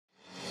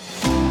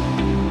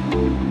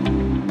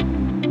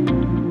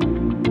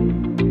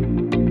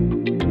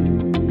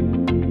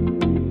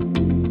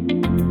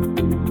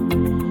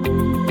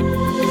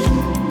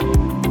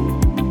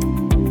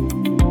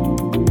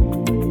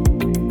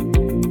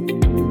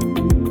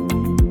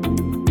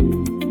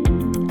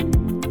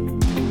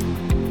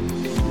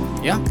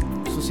Ja,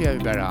 så säger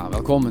vi bara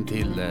välkommen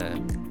till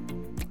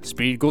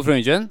Sprid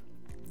Godfröningen.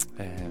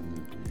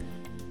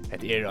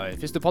 Det är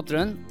första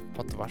poddren,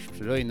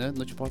 poddvarsröjne,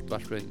 något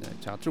poddvarsröjne,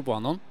 jag tror på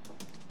honom.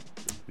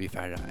 Vi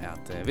färra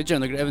att vi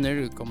känner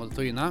grövner kommer att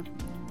tyna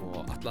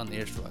och Atlant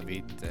så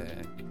vi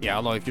ja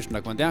alla i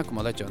första dagen där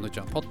kommer att lägga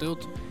något podd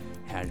ut.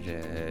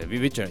 Här vi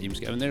vet ju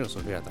imska evner och så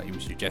för att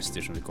imska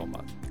gester som vi kommer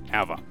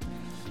att ha.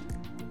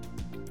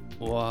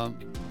 Och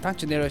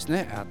tanken är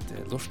att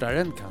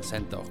lustaren kan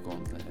sända oss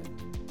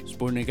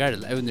spurningar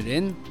eller evner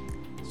in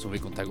som vi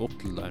kan ta upp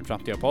till en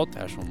framtida podd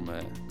här som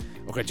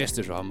och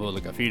gester så har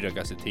möjlighet att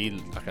fyra sig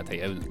till akkurat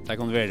det evner. Det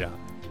kan vara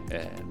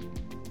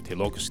till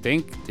lokus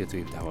tänk till att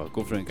vi har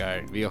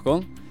godfröningar vi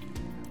har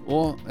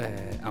och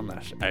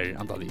annars är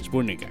antalet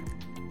spurningar.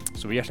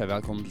 Så vi är hjärtligt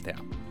välkomna till det.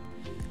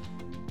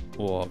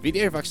 Og vi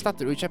er faktisk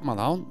starter i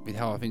Kjeppmannhavn. Vi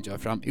har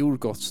finnet fram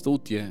urgått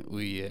studie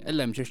i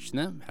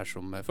LM-kyrkene, her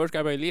som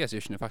forskarbeid i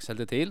Elias-kyrkene faktisk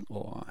heldig til,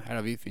 og her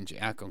har vi finnet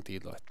en gang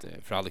til et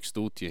fralig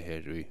studie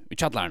her i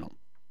Kjallarno.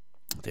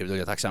 Det er vi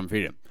veldig takksomme for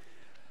det.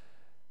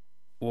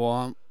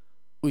 Og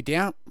i det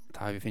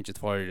har vi finnet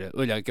for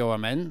øyne gode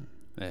menn,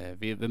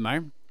 vi er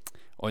med,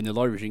 og en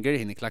lorvskinger,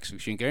 en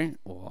klaksviskinger,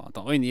 og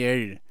den øyne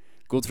er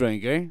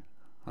godfrøyinger,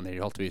 han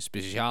er alltid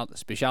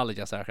spesialet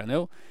jeg sier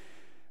nå,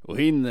 och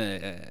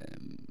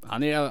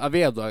han är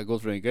aveda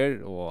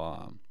godfröninger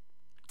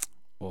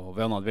och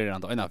vänad vid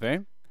den ena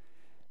för.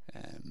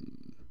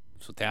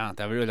 Så det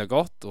var väldigt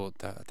gott och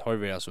det har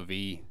vi alltså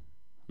vi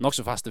nog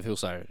så fasta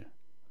fysar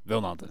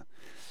vänade.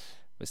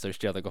 Visst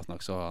det är gott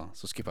nog så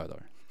skippar jag då.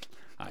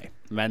 Nej,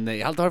 men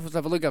jag har alltid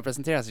fått lugga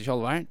presentera sig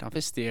själv här. Han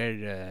först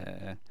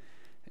är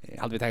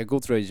hade vi tagit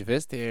godfröjning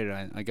först det är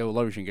en go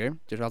loving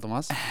det är allt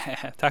Thomas.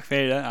 Tack för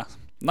det. Ja.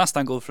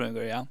 Nästan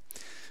godfröjning ja.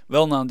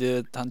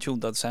 Vånande den 20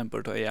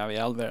 december då är vi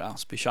allvera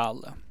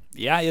special.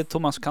 Jag är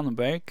Thomas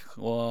Kannenberg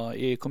och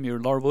jag kommer ur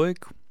Larvik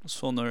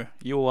så när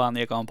Johan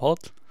Egan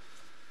Pott.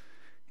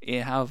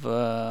 Jag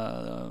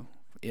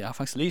har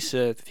faktiskt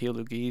läst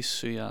teologi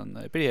så jag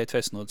började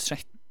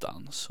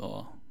 2013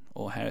 så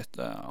och här ett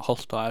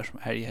halvt år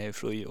här i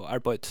Hejfröj och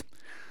arbete.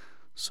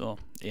 Så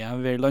jag har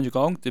varit långt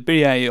igång. Det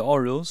började i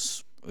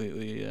Aarhus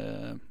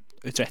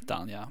i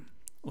 13 ja.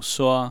 Och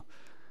så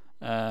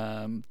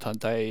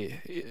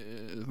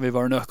vi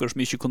var nöker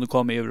som inte kunde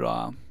komma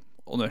över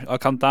under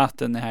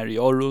kandidaten här i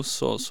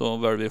Aarhus så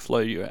var vi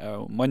flöj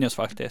och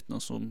manjasfakulteten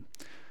som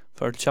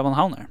för till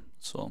Köpenhamn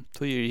så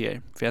tog ju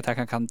här för jag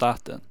tackar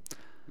kandidaten.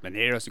 Men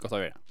det är så gott att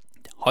göra.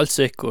 Helt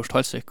säkert.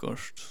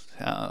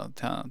 Ja,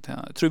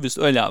 tror visst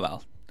öliga väl.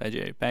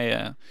 Det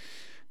är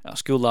på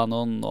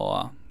skolan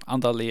och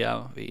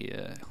andaliga vi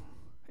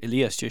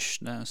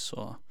Elias-kyrkene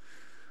så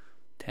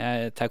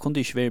det kunde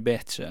inte vara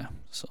bättre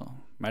så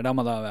men det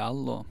var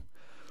väl och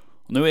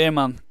nu är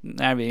man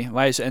när vi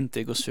vet inte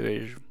hur så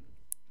är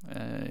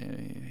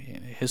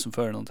som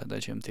för något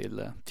det kommer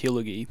till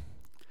teologi.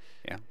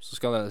 Ja, så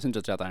ska det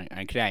syns att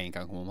en kräing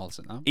kan komma om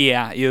halsen, va?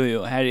 Ja,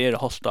 jo, här är det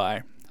halt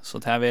där. Så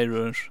det här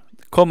är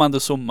kommande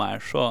sommar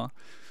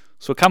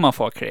så kan man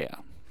få kräa.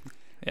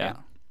 Ja.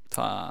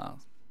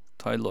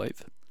 Ta i live.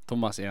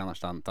 Thomas är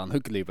annars den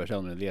hygglig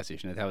personen läser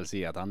inte det vill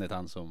säga att han är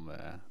han som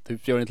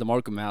typ gör inte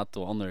mark med att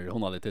och andra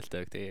hon har lite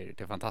tilltök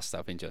det är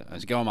fantastiskt finns ju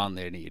en ska man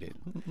där nere.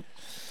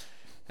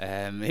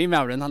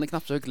 Himmelen han är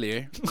knappt så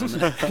hygglig.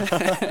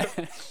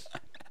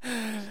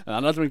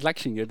 Han har en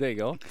klaxing det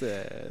gott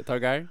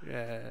tagar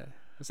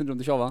syndrom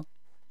det själva.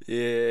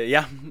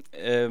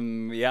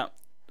 Ja.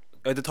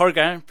 Det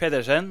Torgar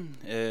Pedersen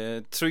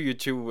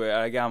 23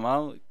 år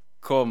gammal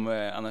kom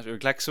annars ur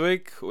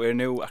Klaxvik och är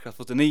nu akkurat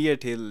fått ner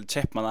till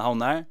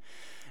Kjeppmannhavn här.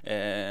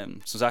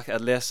 Som sagt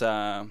att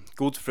läsa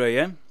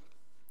godfröje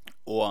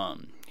och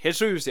helt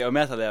tror jag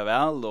med det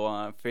väl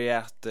och för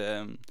att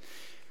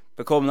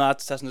bekomna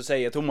att som du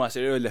säger Thomas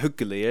är öle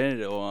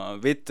hygglig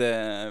och vet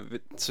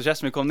så känns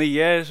som kom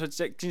ner så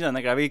kinja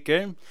några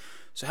veckor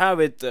så har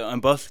vi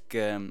en bulk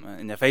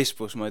i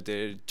Facebook som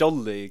heter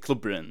Jolly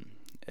Klubben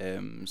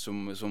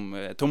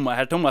som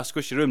Thomas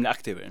skulle rumla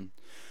aktiv.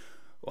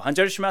 Och han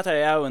gör ju med att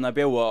jag och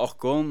Naboa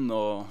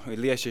och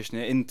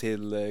Elias-kyrkene in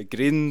till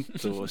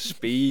grint och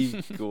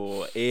spik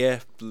och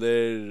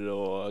äppler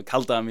och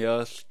kalda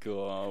mjölk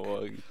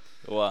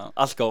och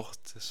allt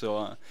gott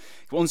så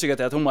jag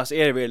önskar att Thomas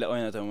är väl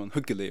en av de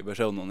hyggliga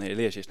personerna i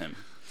Elias-kyrkene.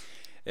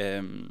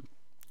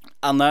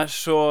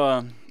 Annars så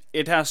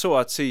är det här så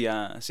att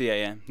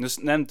säga nu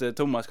nämnde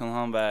Thomas kan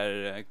han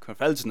vara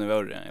föräldrarna var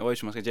jag vet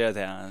inte om man ska göra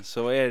det här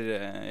så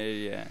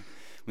är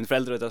min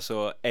föräldrar är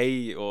så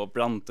Ej och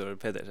Brantor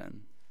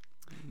Pedersen.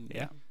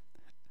 Ja.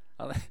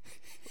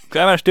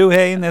 Kan vara stå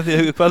här inne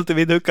för kvällte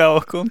vi duka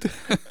och kom.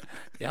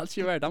 Jag har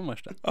inte varit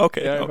Danmark då.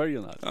 Okej. Jag är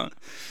början här.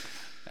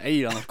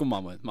 Ej annars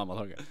kommer mamma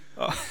taga.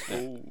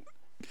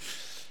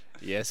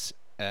 Yes.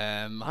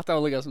 Hade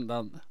jag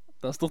liksom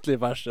den stottliga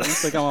versen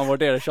så kan man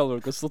värdera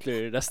själv hur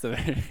stottlig resten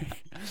är.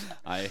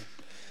 Nej.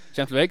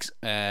 Kämplevägs.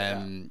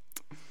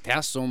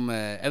 Det som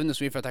även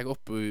som vi får ta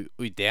upp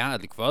i det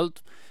eller kväll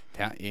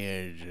det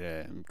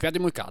är kväll i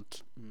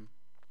mycket.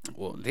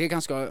 Och det är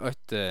ganska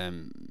ett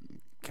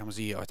kan man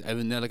säga ett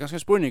även eller ganska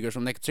spårningar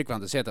som näkt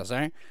tryckvande sätta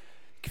sig.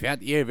 Kvad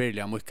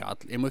verkligen mycket kall.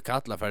 Är mycket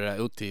kalla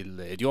för ut till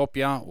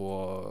Etiopia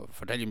och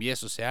fortälja om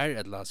Jesus här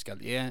eller ska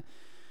det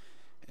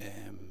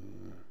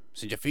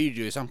så jag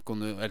fyra i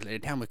samkomna eller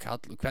det här med kall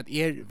och kvad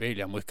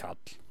verkligen mycket kall.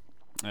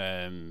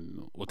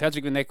 Och det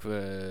tycker vi näck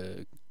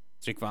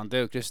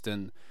tryckvande och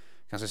kristen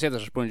kanske sätta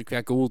sig på en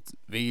kvad god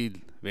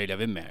vill välja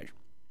vem mer.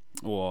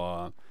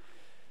 Och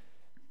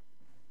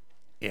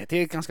ja, det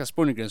är ganska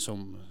spårningen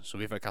som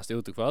vi får kasta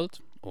ut i kväll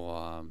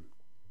och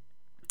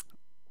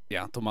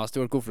ja, Thomas, du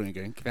har god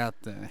förening.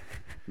 Kvart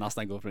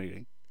nästan god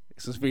förening.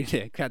 Så spelar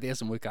det kvart är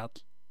som mycket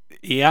allt.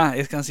 Ja,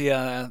 jag kan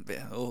säga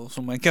och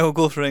som en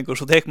god förening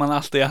så tar man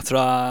alltid att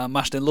dra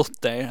Martin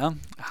Luther. Ja.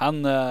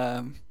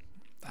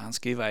 Han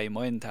skriver i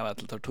mån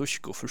till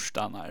Tortusk och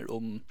förstannar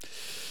om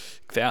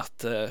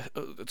kvart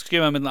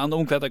skriver med en annan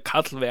omkvärt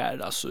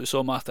kallvärd alltså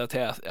som att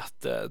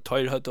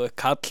tar hade ett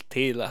kall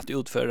till att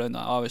utföra en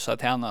avvisa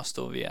tjänst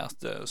och vi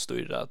att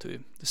styra att vi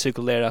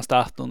cirkulera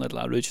staten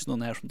eller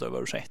riksdagen här som det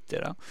var sett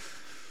där.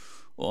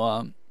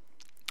 Och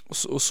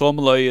som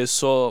löje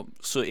så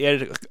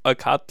är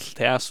kall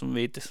det som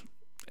vi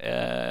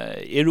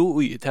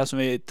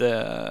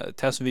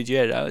det som vi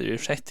gör är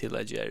sett till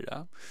att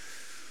göra.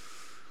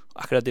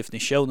 Akkurat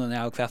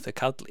definitionen av vad det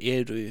kall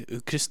är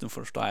i kristen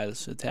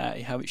förståelse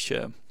det har vi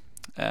inte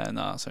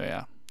så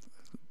ja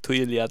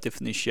tydliga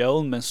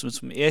definition men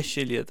som är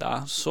skiljer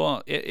där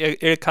så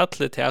är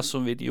kallet det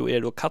som vi ju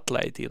är och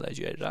kalla till att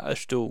göra är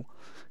stå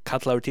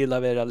kallar till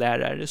att vara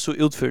lärare så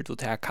utför du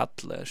det här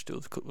kallar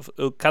stod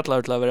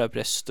kallar till att vara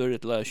präster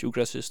eller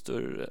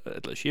sjuksköterskor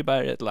eller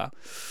skipare eller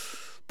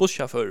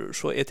busschaufför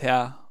så är det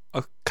här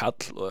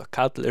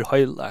kall är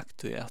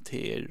höjlagt och att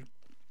det är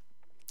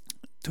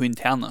du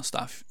interna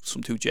staff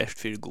som du gör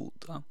för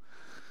god ja.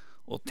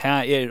 Och det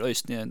är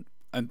just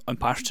en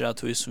part av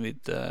det som vi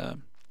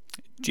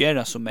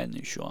gör som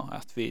människor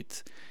att vi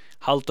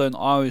halta en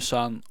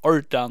avsan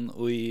ordan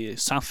och i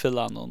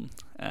samhällen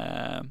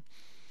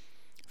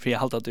för jag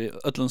halta det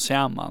ödlon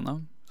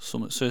samman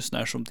som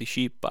sösnar som till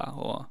skipa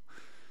och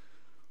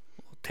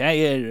det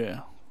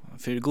är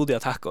för goda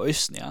attack och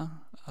östnia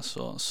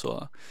alltså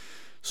så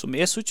som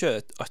är så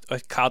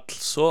ett kall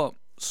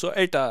så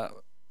är det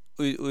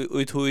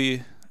ut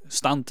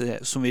stand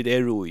som vi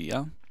är i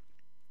ja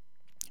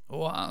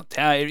och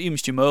det är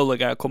inte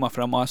möjligt att komma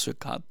fram och så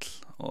kall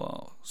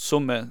och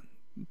som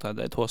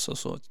det hosa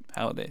så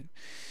har det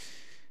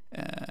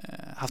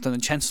haft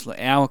en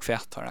känsla av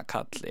kvärt har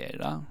kall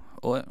era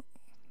och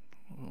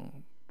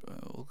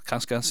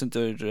kanske inte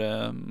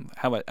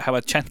har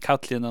varit känt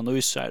kallin och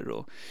nysar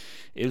och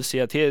jag vill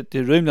säga att det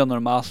är rymligt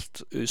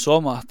normalt i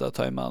så mått att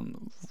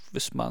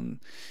hvis man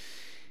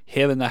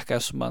hever näka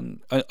som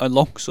man en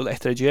långsål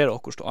efter att göra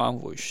och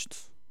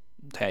anvist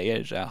det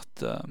är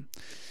att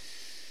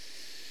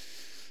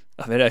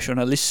vara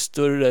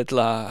journalister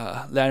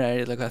eller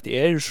lärare eller vad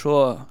det är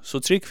så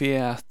tycker vi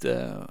att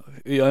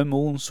i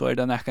ömon så är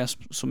det näka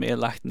som är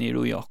lagt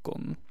ner i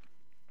jakon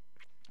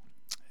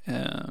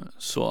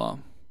så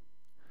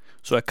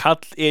är kall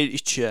är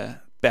inte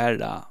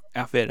bara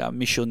att vara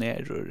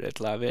missionärer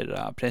eller att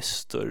vara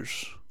präster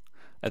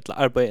eller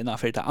arbeta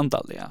för det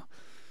andliga.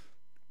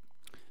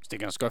 Det är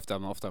ganska ofta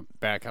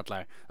bara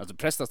kallar. Alltså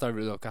prästastar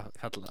vill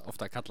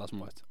ofta kalla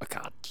som ett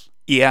kall.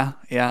 Ja.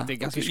 Det är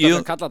ganska skott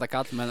att kalla det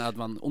kall men att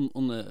man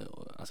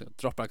alltså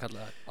droppar kalla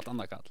allt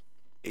annat kall.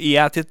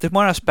 Ja, det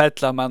måste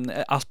spela man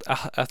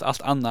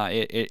allt annat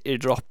är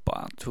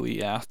droppa tror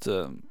jag att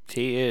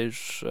det är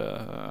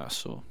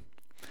alltså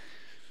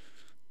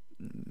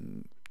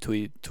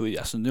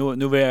alltså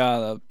nu vill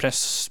jag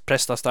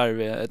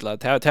prästastarv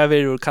eller det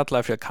vill du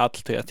kalla för kall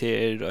till att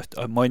det är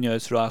ett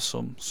monjös ras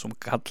som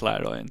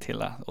kallar och en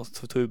till och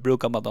du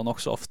brukar man den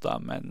också ofta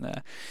men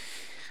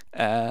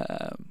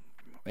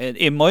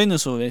i många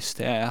så visst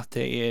är att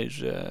det är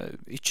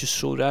inte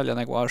så rätt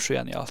när jag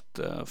ser i allt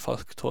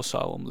folk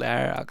tosa om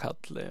lärare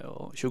kalle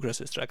och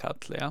sjuksköterskor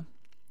kalle ja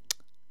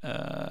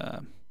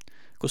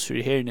hur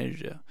det här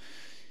nere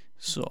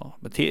så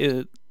men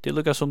det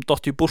lukar som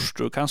dotter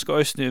borstor kanske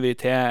ösnu vid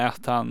det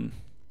att han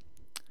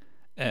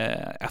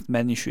att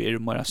människor är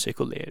mer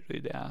sekulära i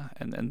det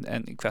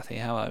en kvart det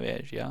här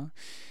var ja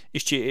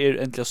inte är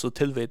egentligen så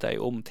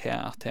tillvita om det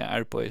att det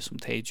arbete som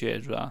de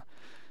gör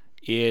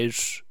är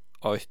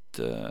ett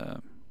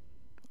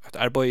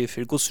arbete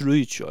för Guds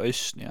rike och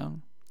ösn ja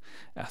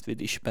att vi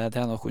inte bara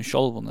tjänar någon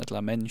själv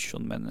eller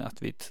människan men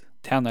att vi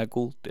tjänar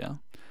god ja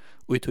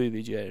och det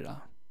vi gör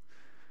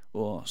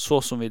och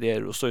så som vi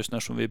det och så är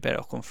som vi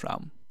bara kom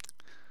fram.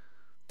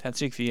 Det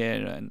tycker vi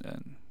är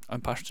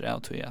en part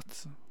av det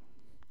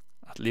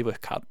att leva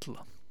ett kall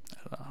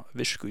eller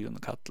viska ju en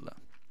kall.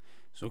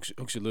 Så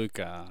också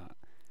lucka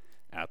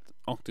att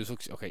och du så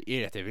okej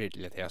är det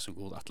verkligen det är så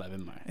god att leva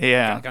med.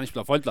 Ja. Kan inte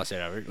bli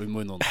fallplacerad och i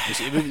munnen.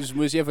 Så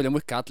måste jag följa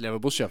mycket att leva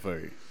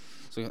busschaufför.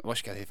 Så vad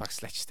ska det faktiskt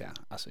släcks det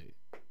alltså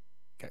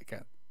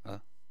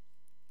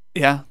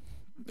ja.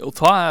 Och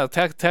ta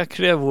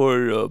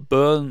kräver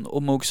bön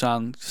och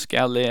också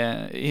skall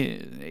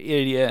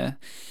är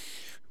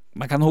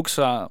man kan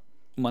också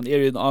man är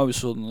ju en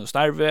avsån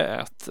starve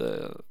att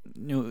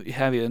nu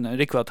har vi en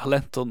riktigt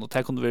talent och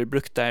det kunde vi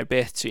brukt där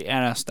bättre i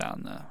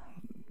ärastan.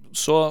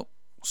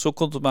 Så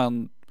kunde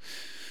man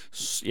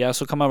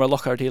så kan man väl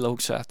locka till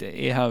också att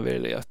jag har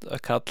väl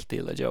ett kall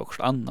till att jag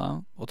också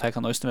anna och det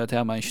kan också vara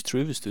att man inte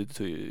trivs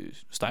till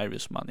starve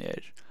som man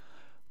är.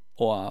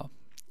 Och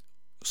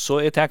så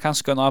är det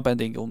kanske en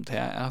avbindning om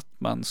det att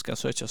man ska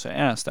söka sig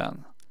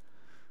ärastan.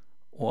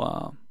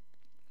 Och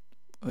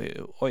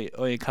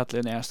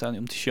Katlin är stan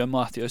om till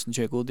köma att jag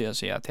inte god det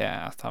säga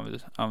att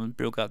han vill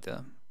bruka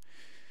det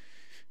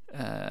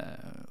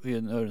i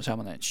en öron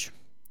sammanhang.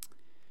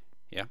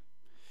 Ja.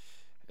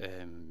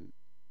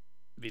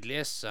 Vi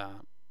läser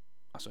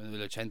alltså en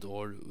väldigt känd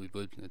ord i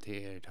Bibeln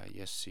till där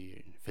Jesus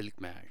säger följ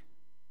med.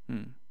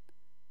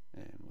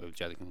 Och vill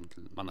jag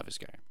till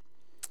mannafiskare.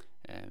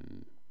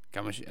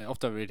 Kan man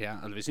ofta vill det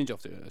eller vi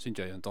syns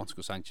ju en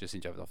dansk sång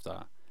syns ju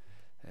ofta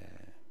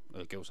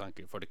gå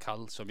sanker för det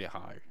kall som jag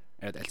har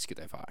är att älska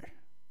dig far.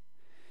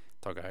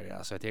 Tagar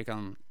alltså att jag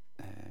kan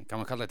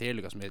man kalla det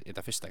heliga som är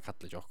det första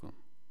kallet jag kom.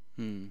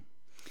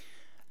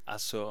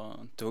 Alltså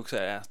du också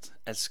är att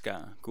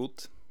älska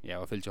Gud. Ja,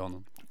 och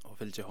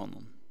fylja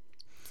honom.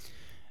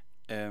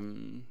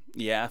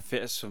 Ja,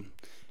 för så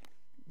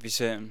vi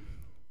ser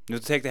nu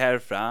tar det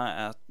härifrån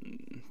att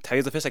ta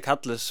ut det första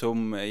kallet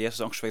som Jesus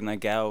också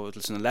gav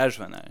till sina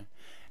lärsvänner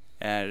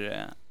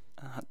är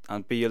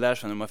han ber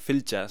lärsvänner om att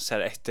fylja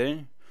sig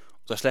efter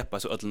och då släppa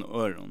så ödlen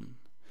öron.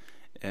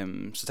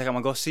 Så det kan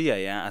man gå säga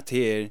ja att det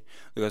är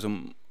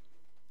liksom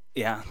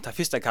ja, det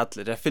första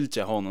kallet det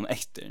fylja honom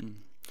efter.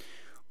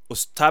 Och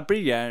ta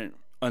börjar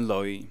en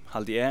loj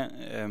hade jag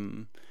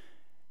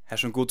här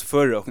som god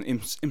för och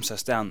imsa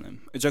stjärnan.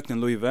 Jag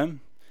kan löve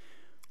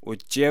och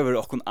ger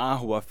och kon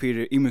ahua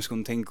för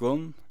imenskon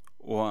tänkon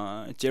och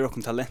ger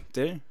och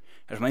talenter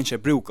här som man inte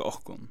brukar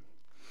och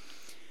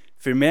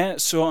för mig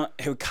så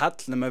har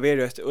kallt när man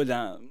varit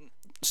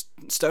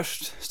ett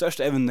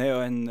största evne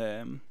och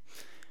en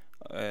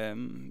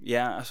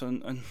ja alltså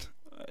en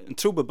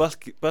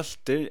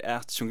trubbelbalter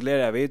att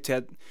jonglera vid till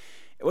att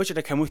jag vet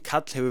inte det kan mot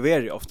kallt har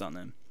varit ofta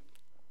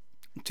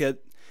till att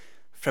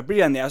från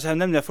början alltså jag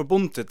nämnde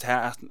förbundet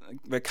här att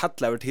vi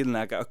kallar över till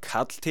några och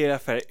kallar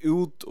för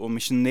ut och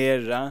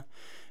missionera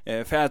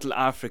för till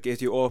Afrika,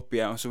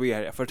 Etiopien och så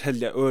vidare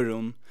fortälja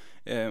öron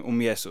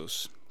om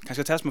Jesus.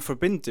 Kanske tas med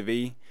förbindet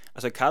vi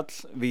alltså kall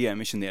vi är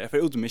missionera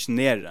för ut och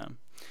missionera.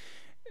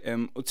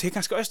 Och det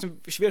kanske också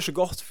är så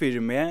gott för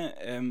mig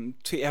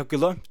till jag har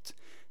glömt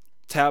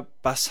ta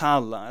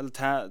basala eller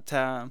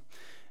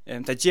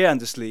ta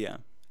gerandesliga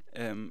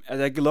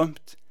eller jag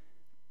glömt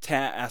ta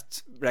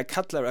att vara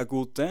kallar är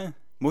gode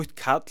mot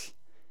kall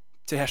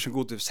till här som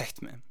gode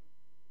sagt mig.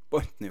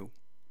 Bort nu.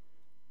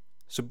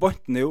 Så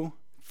bort nu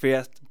för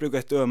att bruka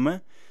ett döme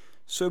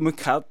så mot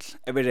kall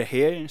är vi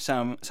här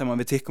samman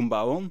med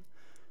tikkombaun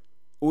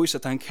och så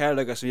att han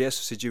kärlega som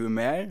Jesus är ju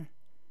mer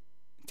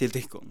till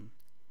tikkom.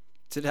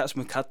 Till det här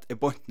som katt är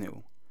bort nu.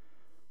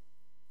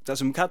 Det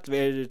som katt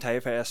vill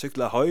ta för att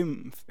cykla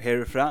hem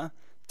härifrån.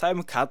 Ta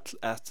med katt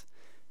att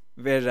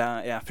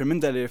vara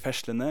förmyndarlig i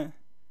färslene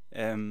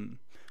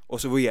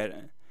och så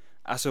vidare.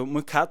 Alltså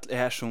med katt är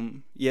här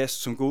som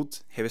Jesus som god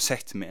har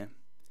sett med.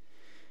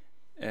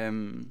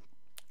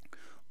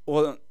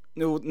 Och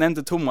nu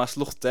nämnde Thomas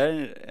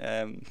Luther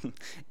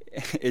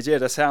jag gör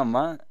det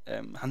samma.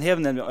 Han har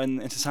nämligen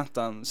en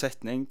intressant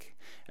sättning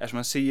som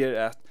han säger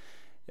att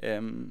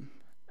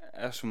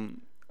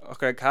som och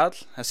Karl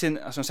han ser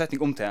alltså en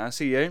sättning om det han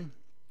säger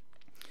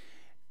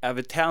är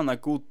vi tärna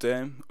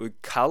gode och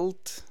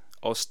kallt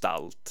och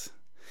stalt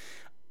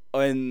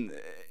och en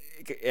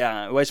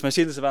ja vad man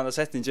ser det så var en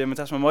sättning men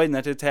det som man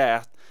menar till det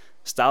att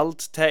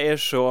stalt det är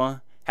så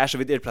här så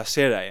vi är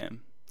placerade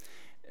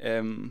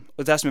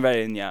och det som är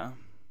väldigt ja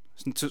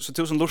så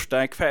tusen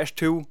lustar kvärs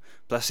to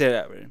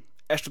placerade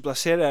är du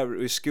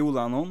placerade i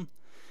skolan hon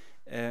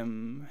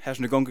här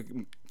som det gånger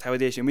tar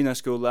det i mina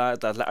skola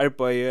att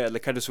arbeta eller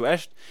vad det så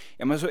är.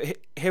 Ja men så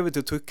har vi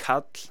det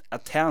kall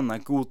att tjäna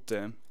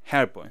gode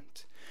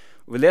härpoint.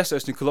 Och vi läser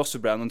oss i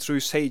Kolosserbrevet och tror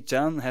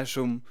Satan här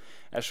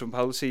som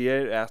Paulus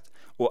säger att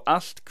och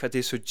allt vad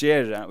det så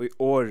gera och i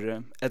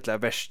året eller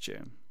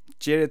värste.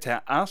 Gera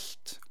det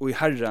allt och i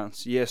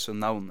Herrans Jesu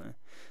namn.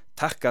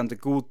 Tackande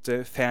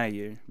gode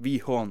färger vi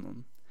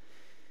honom.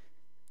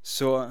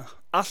 Så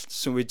allt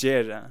som vi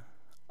gera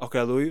och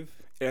liv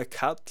är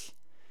kall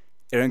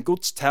är en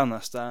Guds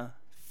tjänasta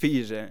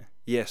för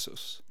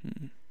Jesus.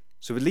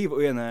 Så vi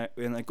lever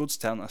i en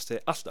Guds tjänasta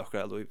allt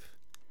akkurat liv.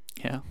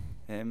 Ja.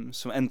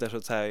 Som ändrar så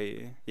att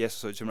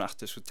Jesus och kommer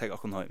att så ta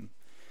och hem.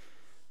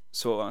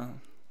 Så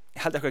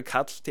jag hade akkurat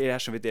kall till det här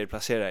som vi där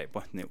placerar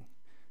på nu.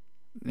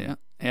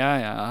 Ja,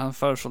 han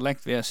för så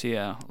längt vi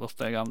ser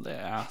Lotta gamla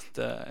att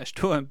är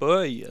stå en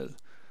böjel.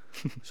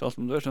 Så att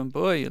om du är en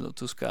böjel och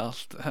du ska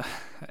allt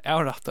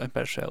avrätta en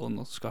person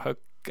och ska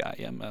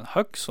högga men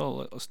hög så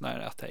och snär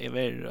att det är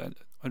väl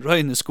en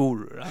röjne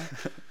skor.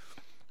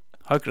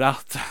 Hög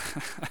rätt.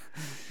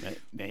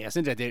 Nej, jag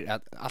syns att det är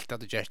att allt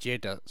att du gör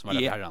det som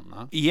är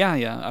herran.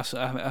 Ja, alltså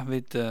jag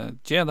vet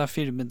ge där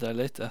filmen där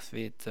lite att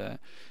vi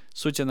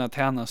så känner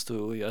tjänast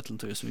du i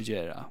ötlen som vi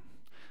gör.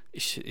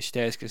 Inte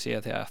det jag ska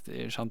säga till att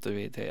det är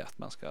samtidigt till att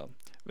man ska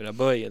vilja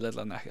böja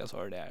eller näka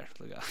så där.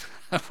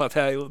 För att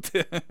jag har gjort.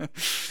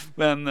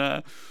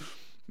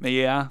 Men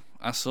ja,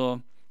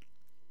 alltså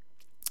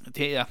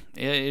det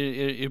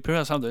är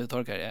pröva samtidigt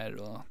torkar är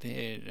och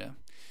det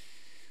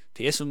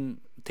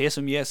är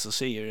som Jesus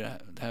säger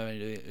det här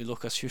i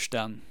Lukas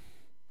 14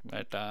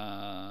 vart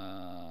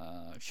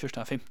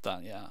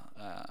 15 ja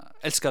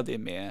älskar det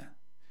med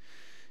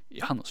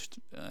Johannes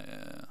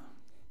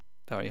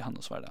det var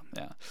Johannes var det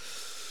ja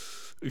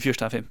i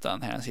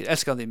 14:15 här han säger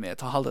älskar det med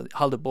ta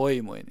hålla boy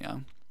i mun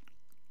ja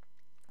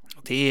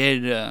det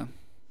är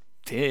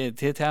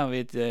det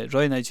vi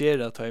röna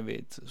gera att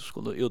vi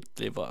skulle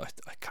utleva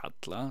ett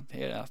kalla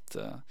det är att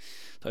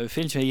då vi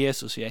fyllt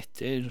Jesus i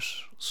efter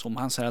som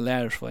han säger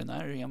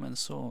lärsvänner ja men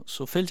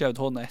så fyllt jag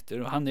honom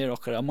efter och han är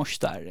också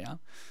måste ja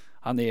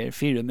han är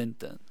 4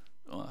 mynten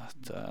och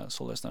att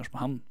så läsnar som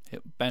han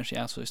bänch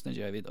ja så är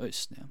det vid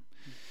öst ja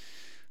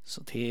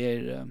så det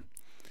är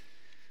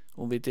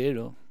och vi det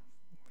då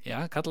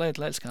ja kalla ett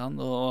älskar han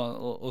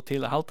och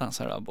till halta hans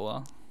här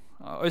på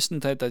östen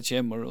det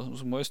kommer och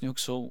så måste ni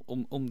också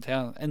om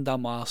det ända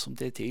mas som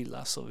det till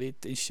alltså vi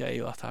inte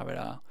ju att ha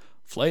vara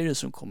fler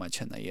som kommer att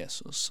känna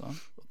Jesus så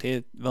och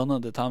det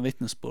vanande ta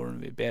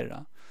vittnesbörden vi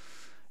bära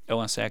och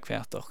han säger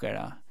kvärt och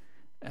era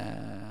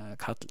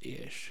kall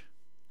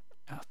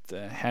att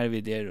här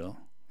vi där och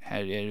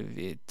här är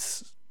vi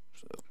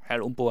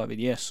här ombord vid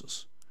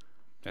Jesus.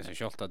 Det är så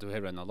skönt att du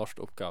har en låst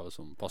uppgave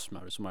som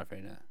postmar som är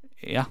för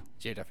ja.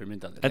 Ger det för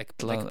myndan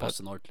lägg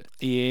posten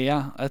ordentligt.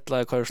 Ja, ett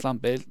kör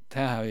slambil. Det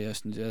har vi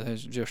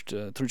just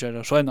tror jag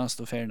det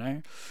senaste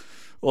affären.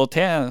 Och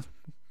det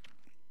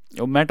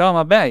och med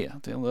dama bäja,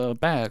 det är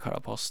bäja kör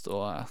post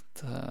och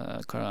att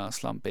köra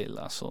slambil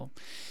alltså.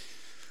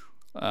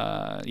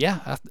 Ja,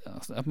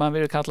 att man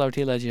vill kalla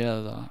till att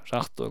göra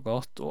rätt och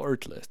gott och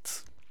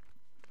ordentligt.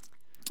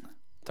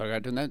 Tagar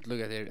du nämnt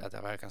lugga det att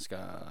det var ganska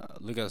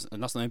Lucas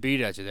nästan en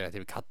byrå till det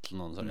till kall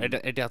någon så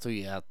är det att du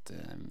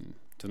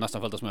du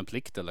nästan följde som en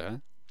plikt eller hur?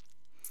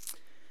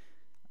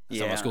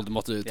 Så vad skulle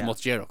du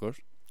måste göra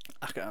också?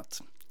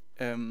 Akkurat.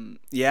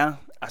 Ja,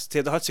 alltså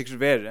det har säkert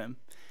varit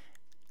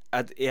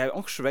att jag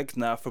också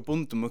vägna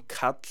förbundet med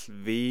kall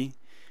vi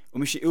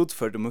om inte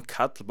utförde med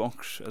kall på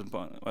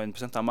en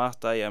procent av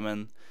mata ja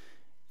men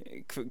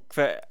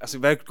alltså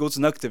verkligt gott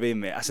så nökte vi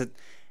med alltså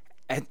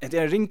det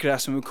är ringra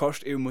som vi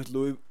kost i mot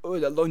lov och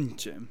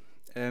lunch.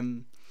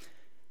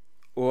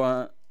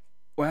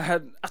 Och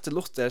här att det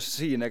låter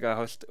säger några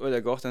halt och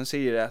det gott han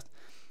säger att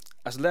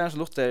alltså läraren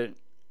låter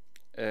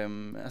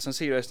alltså han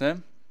säger just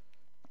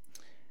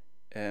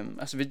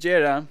alltså vi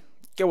gör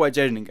goda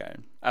gärningar.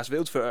 Alltså vi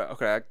utför och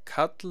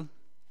kall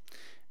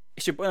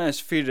inte bara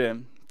ens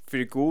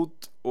för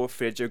god och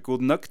för att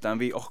god nöktan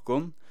vi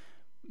okon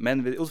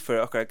men vi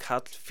utför och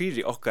kall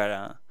för och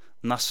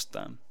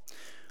nästa.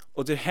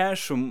 Och det här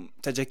som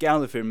det jag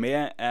gärna för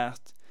mig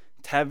att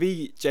ta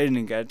vi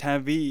gärningar, ta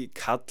vi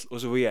kall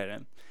och så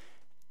vidare.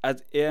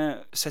 Att jag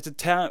sätter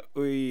det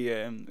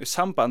i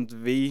samband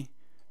vi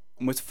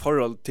mot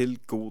förhåll till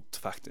god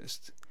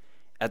faktiskt.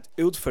 Att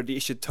utför det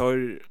inte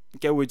tar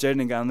goda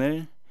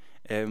gärningar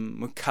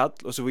mot kall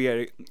och så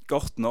vidare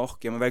gott nog,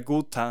 ja men vad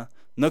god ta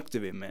nökte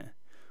vi med.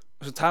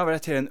 Och så tar vi det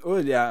till en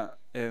öliga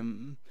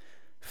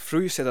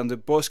frusättande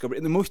bådskap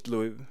in i mitt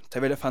liv. Ta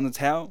väl fann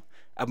det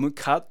att mot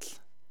kall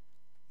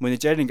mina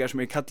gärningar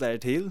som kallar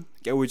till,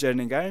 goda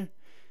gärningar,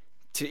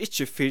 till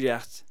inte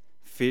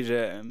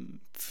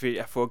för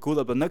att få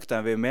goda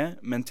benökta vi med,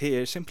 men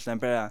det simpelthen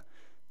bara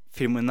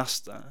för min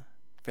nästa.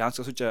 För han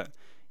ska sådja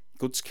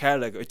Guds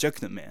kärlek och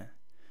tjökna med.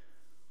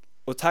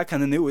 Och ta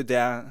kan det nu i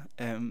det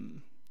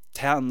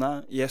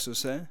tjäna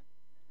Jesus.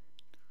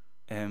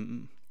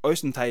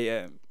 Östen ta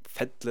i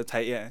fettle, ta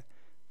i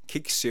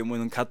kiksi om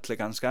en kattle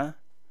ganska.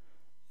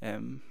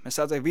 Men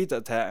så att jag vet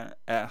att det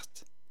är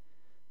att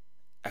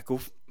jag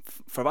går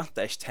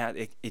förväntar inte att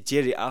jag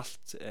ger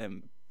allt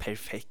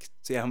perfekt.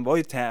 Så han var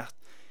ju till att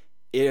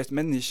ett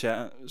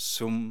människa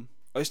som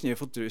östen har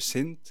fått det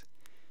synd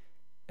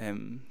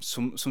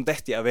som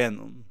detta är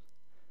vännen.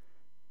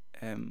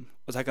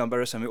 Och det kan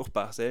bara som vi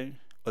uppa sig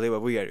och det var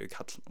vi är ju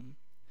kallen.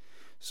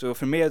 Så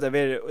för mig det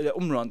är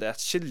området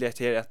att skilja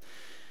till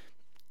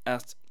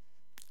att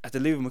det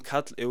lever med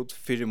kall ut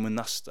för min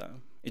nästa.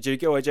 Jag gör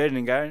goda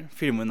gärningar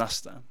för min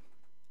nästa.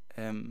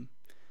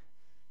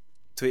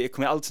 Så jag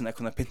kommer alltid att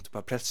kunna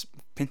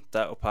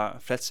pinta och på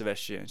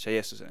frälseverset till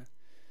Jesus.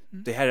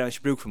 Det här är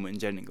inte bruk för min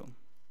gärning.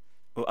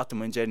 Och att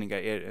min gärningar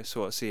är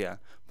så att säga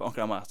på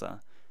några mata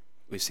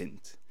och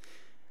synd.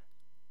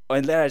 Och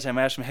en lärare som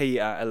är som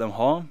heja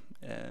LMH.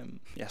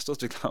 Jag står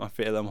till reklam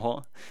för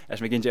LMH. Jag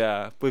som gick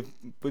in på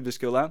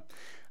bibelskolan.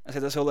 Jag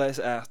säger så läs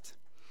att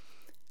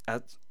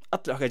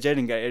alla våra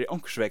gärningar är i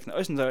omkursvägna.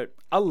 Och så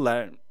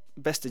alla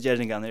bästa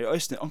gärningarna är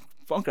i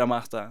på några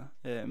mata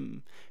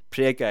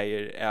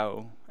prega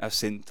av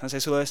synd. Han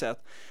säger så läs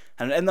att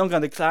han är en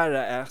gång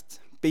klara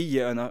att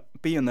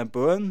be en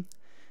bön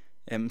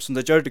som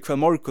det gör det kväll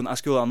morgon av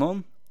skolan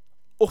någon.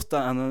 Åtta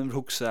han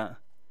huxa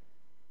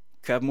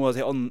kan må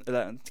till on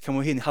eller kan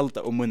må hin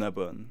halta om munna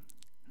bön.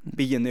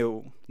 Be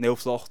nu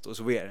flott och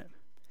så vidare.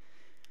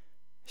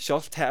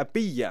 Schalt här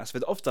bia så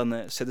vet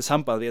ofta sätter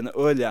samband med en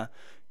ölja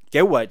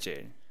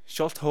goager.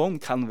 Schalt hon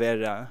kan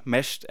vara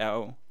mest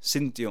av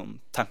syndion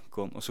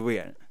tankon och så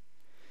vidare.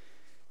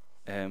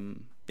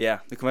 Ja,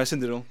 det kommer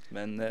synd då,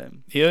 men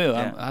Jo,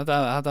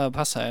 hade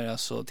passar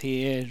alltså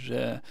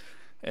till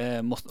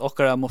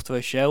åkara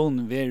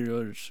motivation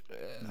verur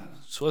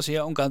så att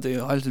säga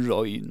omgående helt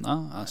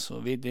röjna, alltså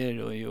vi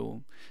är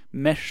ju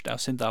mest av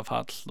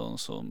syndafall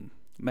som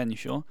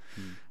människor.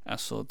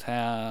 Alltså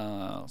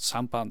det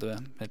sambandet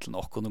mellan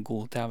oss och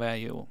Gud, det var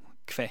ju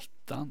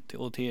kvätta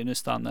och till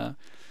nästan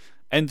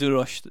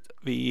enduröst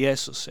vid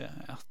Jesus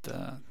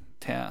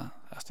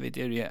att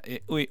vi är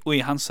och i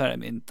hans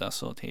herrmynta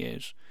så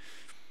till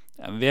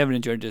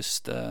vävren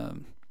gjordes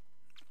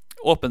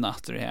öppen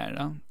efter det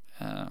här.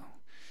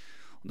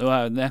 Då har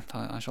jag nämnt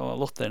han så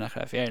Lotter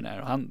några fjärnar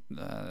och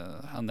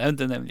han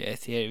nämnde nämligen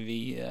att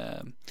vi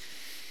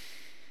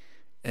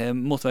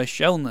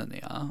motivationen,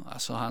 ja.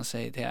 Alltså han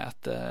säger det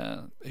att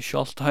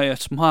Scholt har ju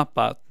ett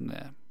småbarn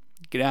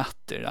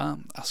gräter, ja.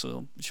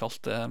 Alltså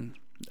Scholt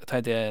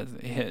tar det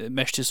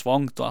mest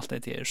svångt och allt det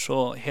där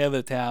så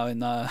häver det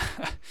en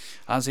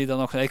han säger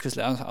nog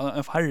ekvisligt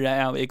en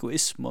farre av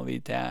egoism och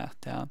vid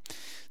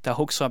det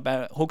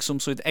hooks om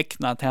så ett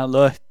äkna till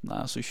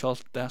lötna så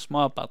Scholt det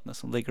småbarn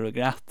som ligger och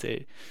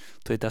gräter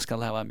då det ska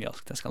ha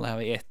mjölk, det ska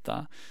ha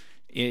äta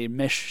är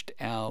mest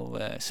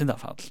av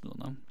syndafall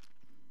då.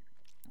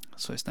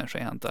 Så är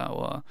det inte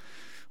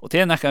och det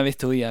är något vi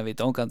tror jag vi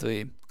då kan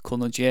vi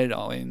kunna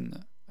göra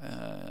en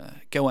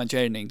gå en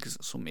journey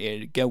som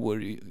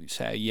går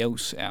så här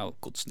ljus av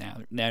Guds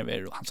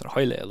närvaro och hans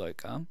hela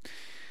lika.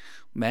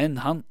 Men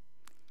han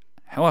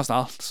var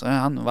allt så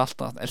han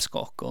valde att älska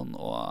oss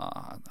och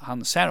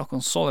han ser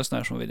oss så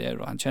nästan som vi där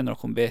och han känner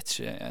oss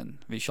bättre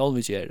än vi själva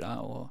gör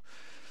och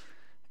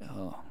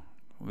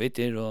vet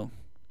det och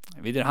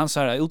vi det hans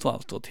är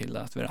utvalt och till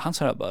att vara hans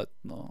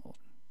barn och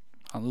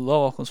han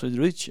lovar oss vid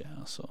rutsch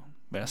alltså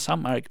vara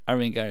samma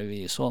arvingar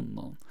vi sån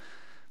och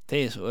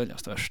det är så öliga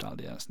största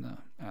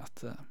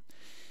att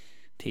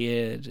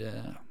det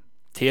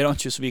är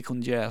inte så vi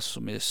kunde göra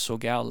som är så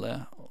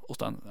gale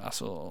utan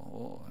alltså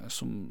och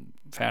som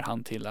fär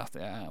han till att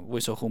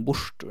vi så kom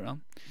bort då.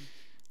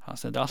 Han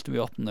säger alltid vi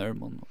öppnar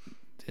men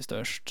det är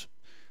störst.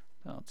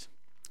 Ja.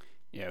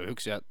 Ja, jag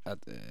husar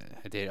att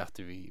det är att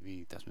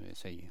vi det som vi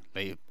säger.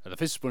 Eller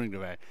första spårningen det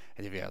var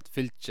att vi att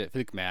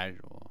fylk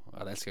mer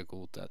och att älska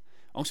gott att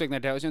ångsöknar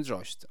det är ju en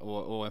tröst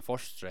och en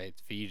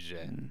forstrate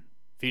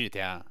för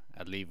det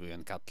att leva i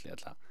en kattlig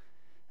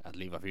att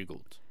leva för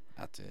god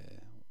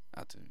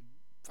att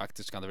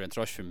faktiskt kan det vara en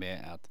tröst för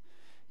mig att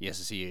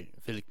Jesus säger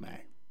fylk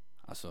mer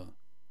alltså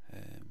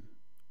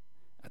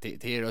att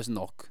det är också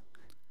nog kan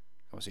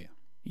man säga.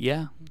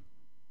 Ja,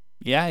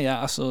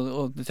 alltså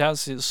och det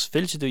här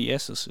fylker du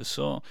Jesus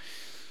så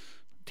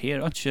det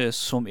är inte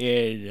som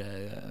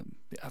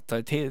att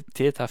det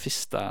är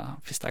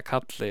första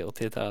kapitel och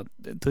det är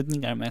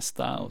tydningar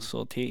mesta och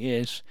så det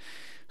är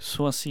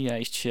så att säga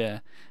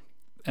inte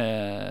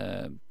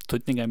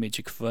tydningar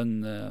mycket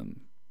kvön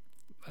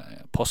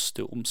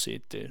postu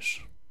omsitter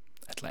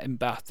eller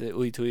embate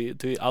och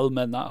i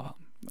allmänna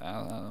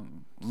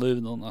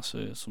lövnon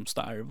alltså som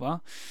starva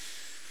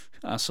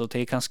alltså det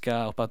är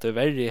ganska upp att det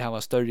värre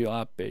har större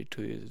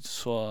arbete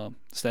så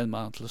ställer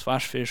man till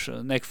svars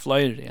för neck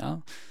flyr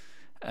ja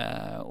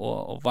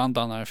och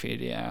vandarna för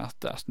det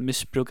att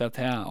missbruka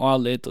det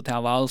allt och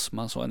det vals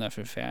man så när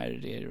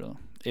förfärd och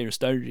är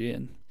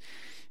större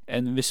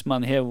än hvis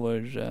man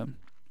har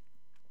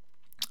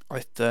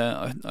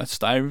ett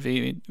starv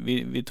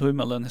vi tog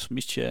med lönen som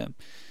inte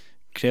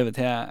kräver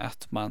det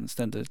att man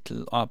ständigt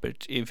till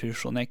arbete i för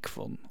så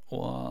nekvon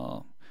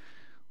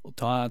och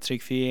ta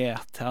trick för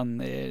att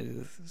han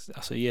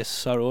alltså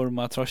Jesus har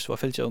orma trots vad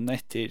fällt jag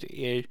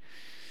netter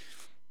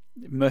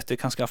möter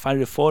ganska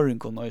färre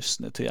förring och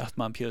ösne till att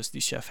man just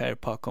inte affär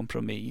på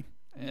kompromiss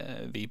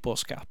vid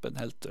påskapen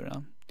helt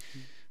då.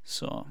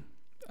 Så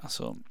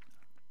alltså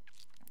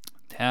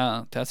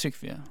det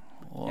trick vi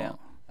och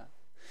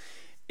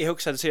jag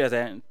också hade sagt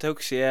att det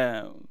också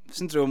är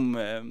syndrom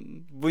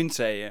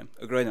vindsäge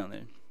och gröna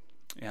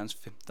i hans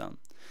 15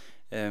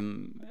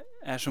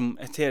 är som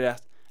ett här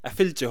att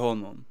fylla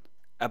honom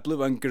att bli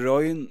en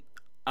grön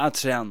att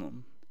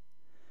träna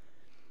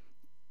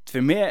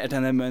för mig är det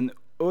en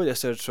öliga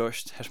större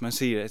tröst här som man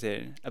säger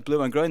det att bli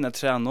en grön att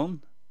träna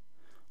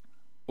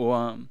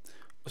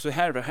och så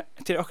här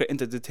till också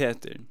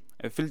identiteter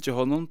att fylla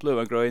honom bli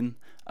en grön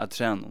att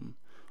träna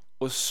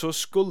och så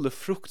skulle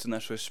frukterna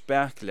så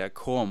späkliga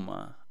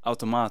komma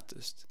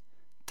automatiskt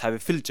tar vi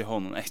fylla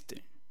honom efter.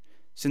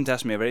 Sen det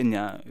som jag var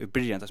inne i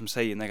början det som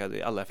säger något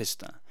i alla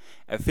första.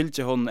 Jag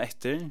fyller honom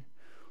efter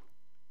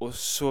och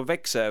så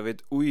växer vi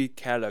i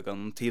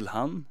kärleken till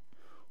han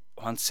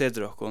och han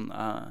sätter oss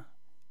av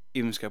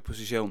imenska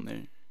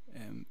positioner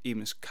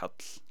imensk kall.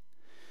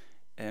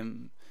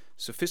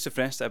 Så först och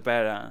främst är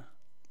bara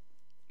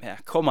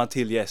komma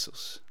till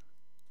Jesus.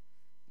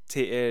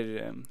 Det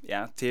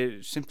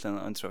är simpelthen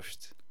en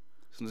tröst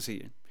som du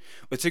säger.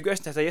 Och jag tycker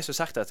just att Jesus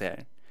sagt att det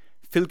här.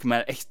 Fylg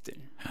mig efter.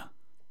 Ja.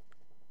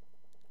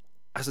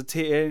 Alltså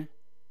det är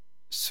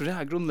så det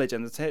här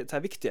grundläggande, det är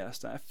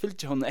viktigaste.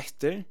 Fylg honom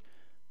efter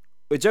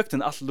och jag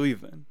den allt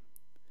livet.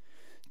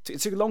 Det är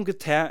så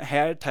långt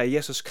här tar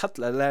Jesus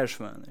kallar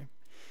lärsvänner.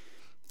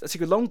 Det är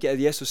så långt att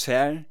Jesus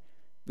här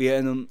vi är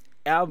en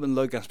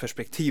ävenlögans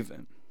perspektiv.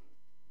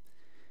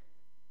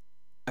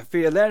 Att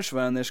för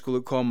lärsvänner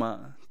skulle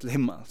komma till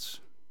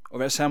himmels och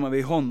vara samman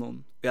vid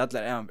honom vi alla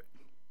är.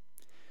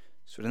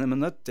 Så den är man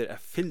nötter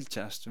att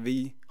fylltjast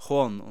vid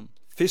honom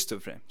först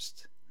och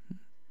främst.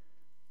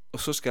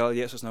 Och så ska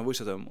Jesus nå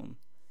visa dem om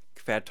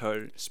hvert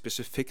har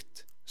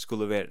specifikt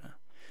skulle vara.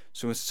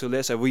 Så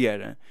läser vi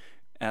är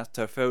att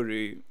ta för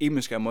i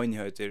imenska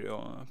myndigheter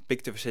och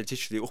bygga för sig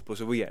tidsligt upp och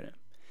så vidare.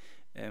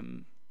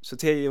 Så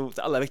det är ju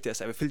det allra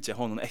viktigaste att vi fylltjast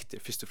honom efter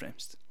först och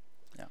främst.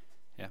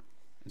 Ja,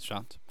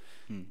 intressant.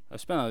 Det är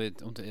spännande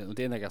om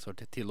det är några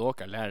sort till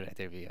lokal lärare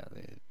där vi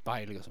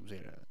bajliga som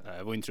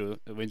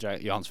säger vintra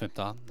Johans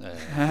 15.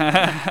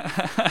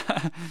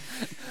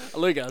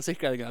 Alltså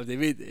säkert att det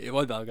vid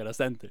vad dagar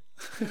ständer.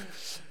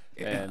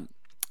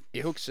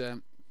 Jag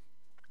husar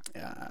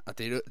att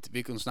det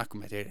vi kan snacka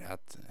om det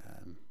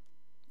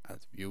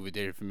att ju vid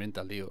det för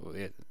mentalt och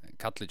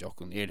kallar jag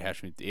kon är det här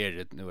som inte är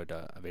det nu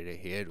där vi är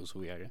här och så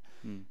vidare.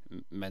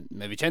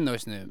 Men vi känner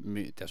oss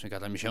nu det som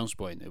kallar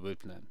missionspoint i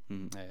Bibeln.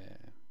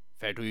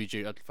 För du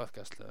gör att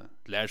faktiskt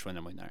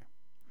lärsvänner man där.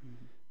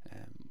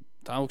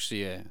 Ta också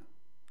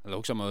eller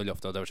också möjligt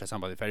ofta där så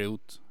samband i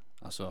period.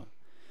 Alltså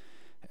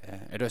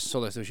är det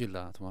så lätt att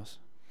skilja Thomas?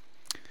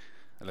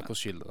 Eller hur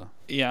skilja då?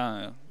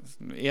 Ja,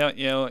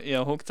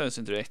 jag huktar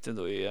sin direkt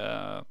då i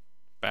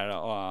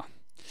bara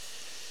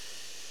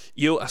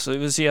jo, alltså jag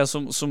vill säga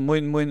som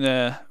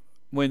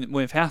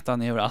min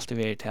fätan har alltid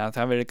varit att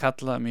jag vill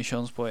kalla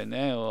missionspoint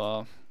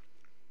och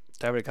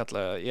det vill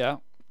kalla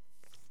ja.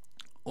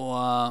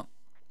 Och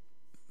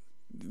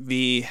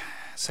vi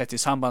sätter i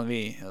samband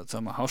vi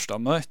som har hörst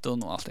av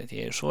möten och allt det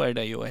här så är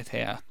det ju ett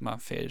här att man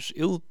förs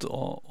ut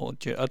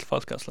och gör allt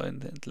folk ska slå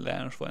in till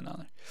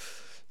lärarsvänner.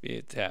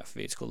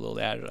 Vi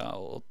skulle lära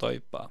och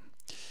döpa.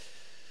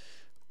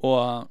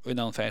 Och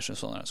innan färsen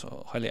sådana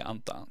så höll jag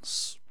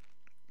antans.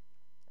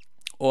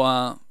 Och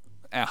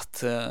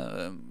att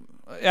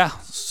ja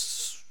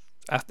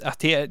att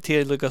det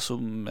är lika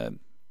som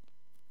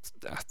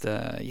att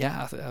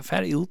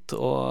färd ut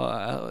och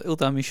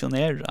utan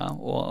missionera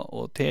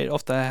och det är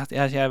ofta att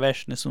jag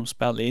versen som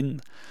spelar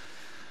in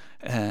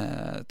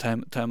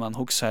tar man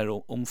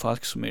huxar om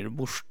folk som är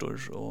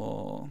borstor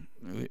och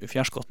i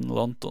fjärrskotten i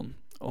London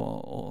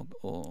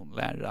och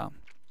lära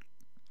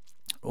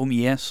om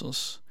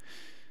Jesus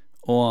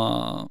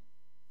och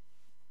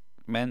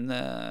men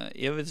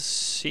jag vill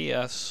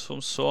säga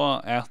som så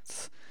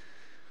att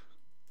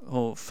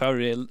och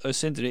för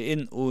syndre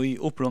in och i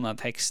upprunna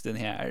texten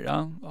här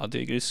av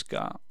det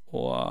grekiska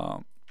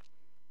och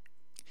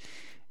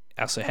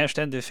alltså här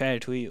ständer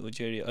färd vi och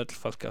gör i öll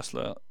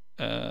folkasla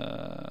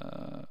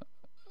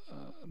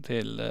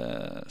till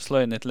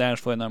slöjn ett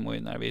lärsvänner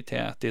när vi till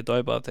att det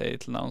döpa det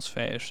till namns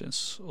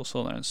färsens och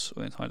sådant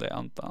och en hela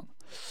antan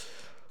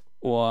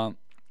och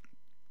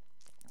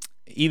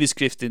i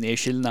beskriften är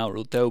skillnader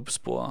och dopes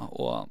på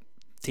och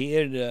det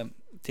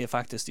är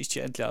faktiskt inte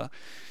egentligen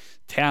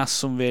det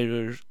som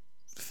vi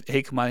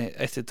hek man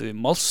efter det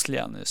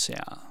målsliga så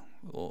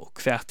och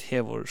kvärt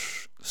hevor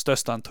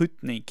största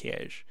tutning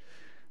här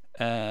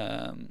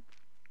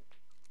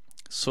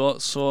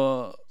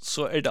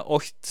så är det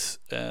åt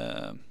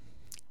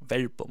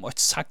verb om ett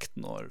sagt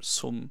når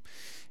som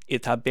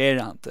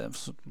etablerande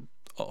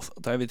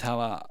där vi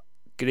tar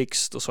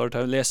grekiskt och så har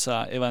vi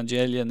läsa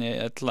evangelien i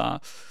ettla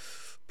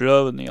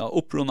brövning av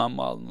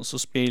upprunnamal och så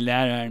spyr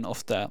läraren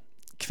ofta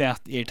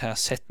kvärt är det här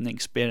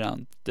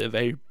sättningsberande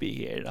verb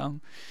i här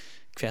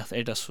kvärt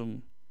är det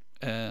som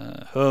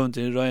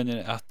hövden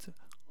röner att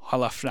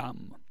hålla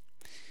fram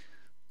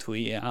tog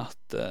är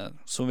att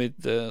som vi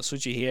så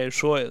här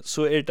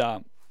så är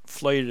det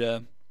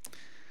flera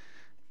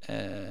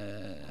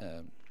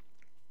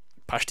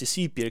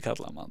participier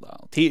kallar man det.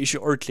 Det är inte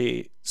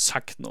ordentligt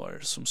sagt når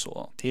som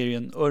så. Det är ju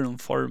en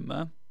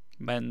öronform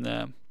men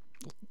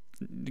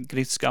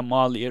grekiska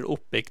mal är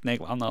uppbyggt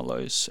något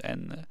annorlunda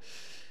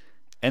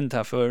än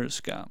det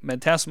förska. Men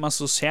det som man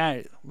så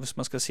ser, hvis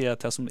man ska säga att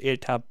det som är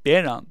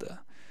taberande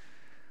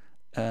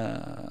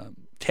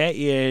det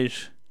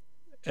är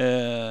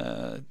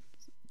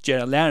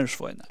gera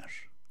lärarsvänner.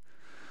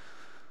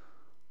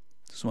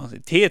 Som man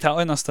säger, det är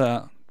det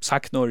enaste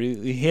sagt når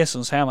i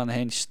hesons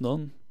sammanhang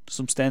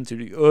som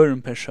ständer i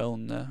öron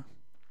person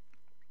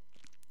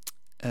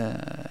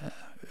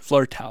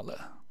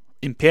flertale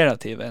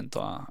imperativ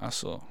ändå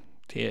alltså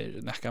det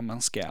är när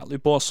man ska i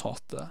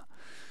båshatta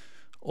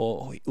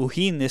och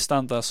hinner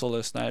standa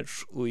således när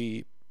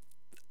i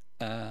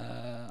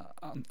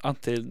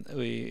antil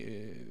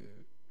i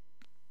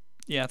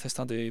ja det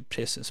standar i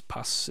presens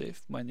passiv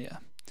men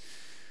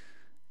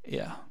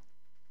ja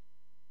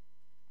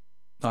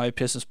nej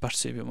presens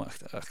passiv och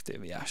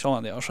aktiv ja så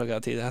man det orsakar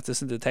till det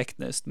är inte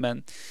tekniskt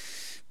men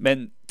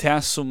Men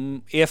det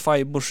som i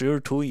borsur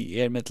tog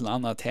med till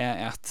annat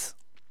det att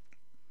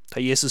da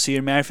Jesus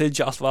sier mer finnes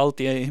alt valgt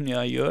det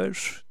himla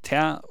gjør,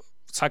 det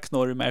sagt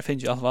når mer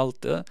finnes alt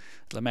valgt det,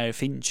 eller mer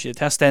finnes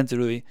det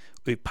stender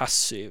i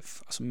passiv,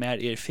 altså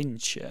mer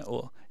finnes,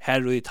 og her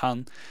ut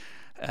han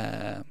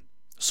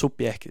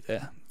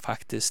subjektet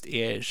faktisk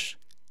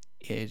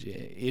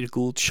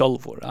god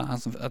sjølvor,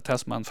 at det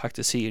som han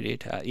faktisk sier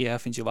det,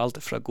 jeg finnes jo valgt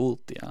det fra god,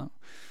 ja.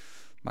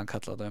 Man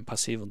kallar det en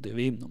passiv under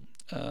vimnum.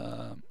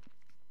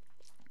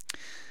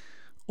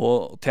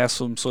 Og det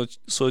som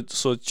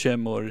så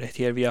kommer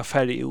her vi er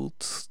ferdig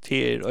ut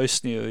til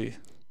østene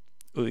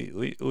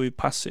og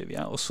passiv,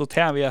 ja. Og så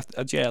tar vi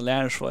at gjøre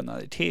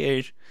lærersvånene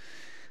til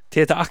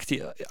det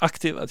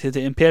aktiva, til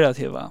det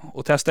imperativa.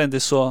 Og det stender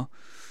så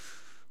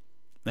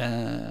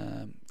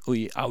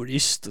i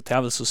aurist, og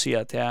det vil så si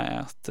at det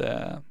at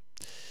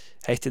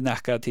heter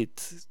nekka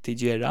til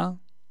gjøre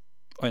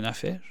og en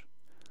affær.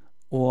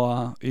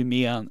 Og i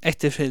medan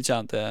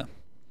etterfølgende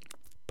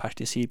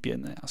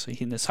participien, alltså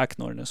hinner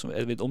saknorna som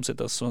vid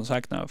omsättas som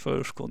saknar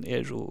förskon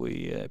jo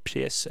i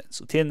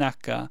presens. Och till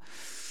näka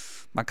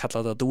man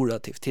kallar det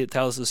adorativt. Till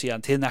alltså säga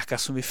till näka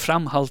som vi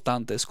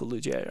framhaltande skulle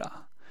göra.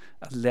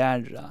 Att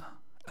lära,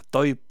 att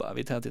döpa,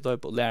 vi tar till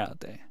döpa och lära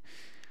det.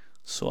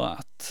 Så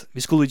att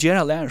vi skulle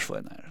göra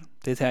lärsvänner.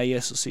 Det är det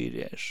Jesus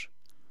säger.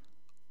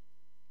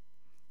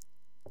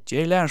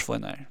 Ger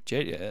lärsvänner,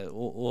 ger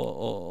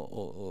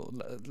och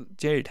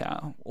ger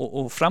det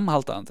och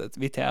framhaltande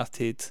vi tar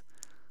till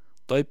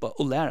döpa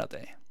och lära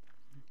dig.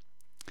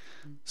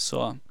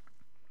 Så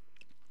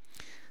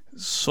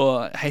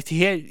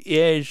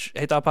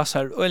det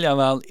passar öliga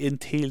väl in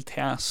till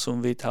det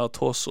som vi tar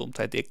tås om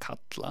det är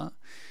kattla.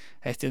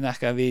 Det är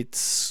näka vi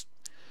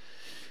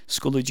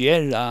skulle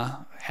göra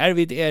här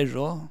vid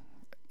då.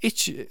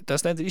 Det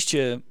ständer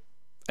inte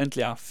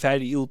äntligen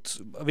färdig ut.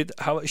 Vi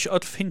har inte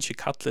att finna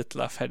kattlet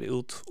till att färdig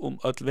ut om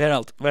att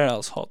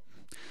väralds hot.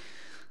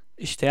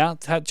 Inte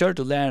det gör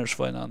du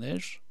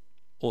lärarsvänner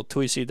och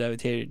tog sig där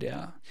vid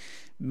det.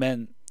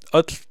 Men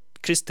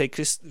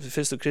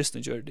först och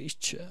kristna gör det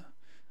inte.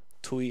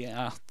 Tog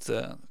att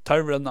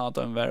tarvrarna att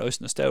de var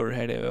östna stora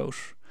här i år.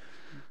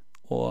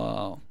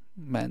 Och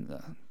men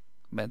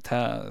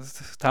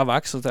det var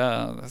också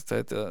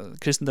det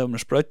kristendomen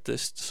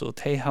spröttes så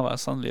det har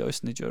sannolikt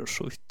östna gör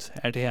skjut.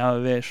 Är det har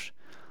varit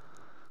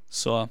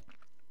så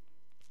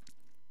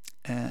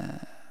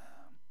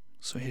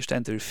här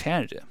ständer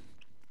färre.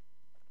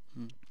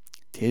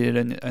 Det är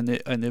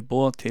en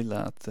båt till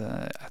att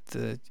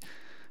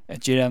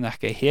göra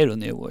näka här och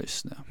nu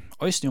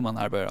östna man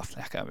arbetar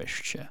fläcka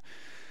värst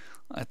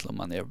eller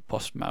man är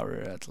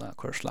postmaurer eller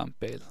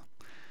kurslampbil.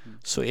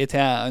 Så är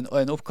det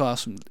en uppgave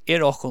som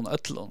är också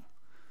ötlån.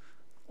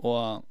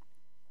 Och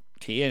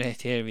det är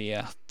här vi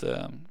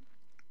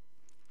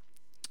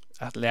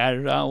att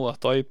lära och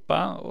att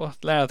döpa och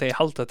att lära dig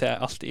halta till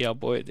allt i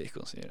abode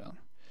kan säga.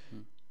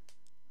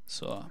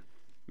 Så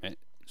men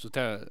så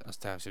där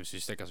alltså det här så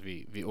stäckas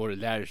vi or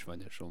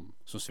lärarsvänner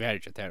som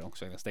Sverige att det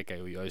också kan stäcka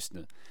ju just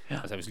nu.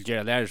 Alltså vi skulle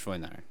göra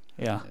lärarsvänner.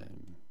 Ja.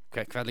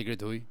 Vad ligger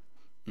det i?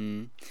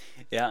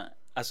 Ja,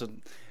 alltså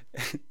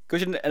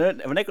kanske men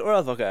jag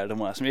har vad det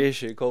var som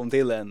är kom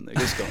till en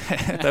gusko.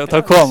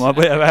 Ta komma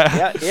på Ja,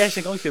 jag är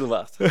inte gång till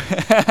vad.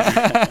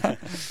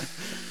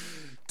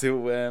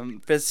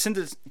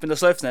 Precis på det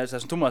slöfnet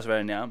som Thomas var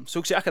inne, så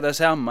också akkurat det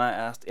samma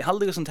att jag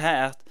hade sånt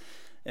här att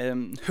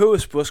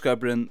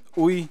huvudspåskapen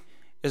i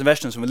den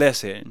versen som vi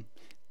läser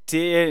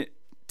här.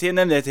 Det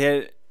nämligen det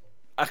här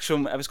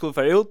aktion vi skulle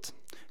föra ut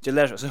till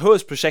lära så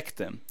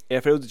huvudprojektet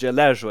är för ut till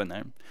lära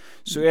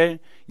så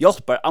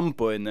hjälper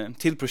anböjande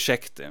till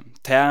projektet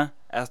till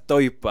att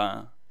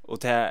döpa och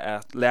till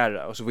att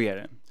lära och så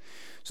vidare.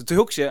 Så till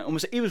också om man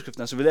ser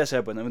överskrifterna så vill jag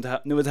säga på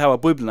nu vill ha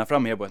biblarna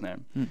fram här på den här.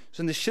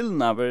 Så det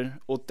skillnader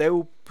och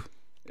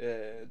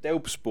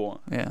dopspå.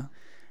 Ja.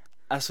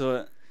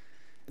 Alltså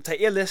ta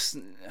läs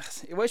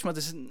jag vet inte om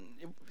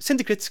det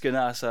är kritiska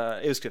alltså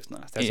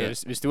överskrifterna.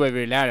 Alltså hvis du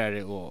är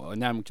lärare och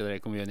närmast det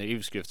kommer ju en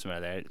överskrift som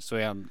är där så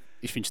är han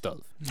i finns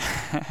stål.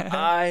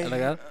 Nej.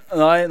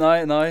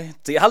 Nej.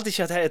 Det är alltid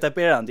så att det är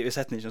etablerande i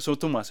sättningen så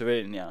Thomas är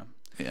väl ja.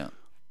 Ja.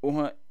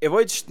 Och jag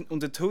vet inte om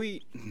det tog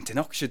det är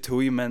nog inte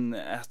tog men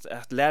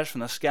att lära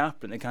från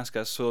skapen är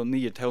ganska så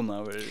nya toner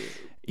över.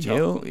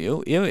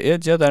 Jo,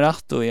 jag gör det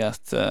rätt och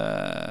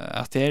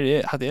att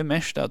det hade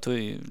mest att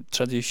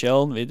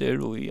tradition vid det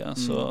och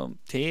alltså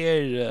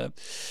det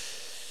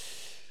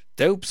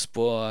dopes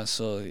på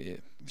alltså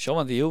så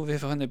man det ju vi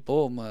får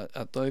på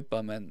att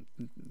döpa men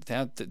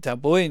det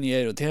bojen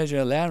är och det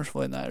är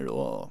lärsvänner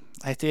och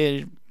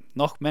det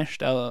nog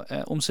mest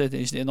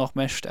omsättningen är nog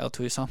mest att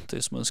vi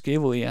samtidigt som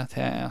skriver i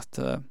att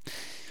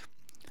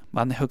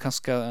man har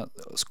kanske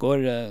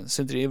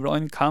skår driver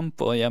en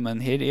kamp och ja men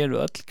här är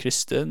det all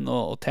kristen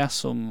och det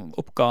som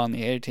uppgåvan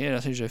är till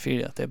att sig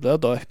för att det blir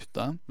döpt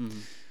då.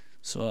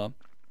 Så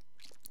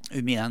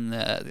men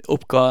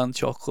uppgåvan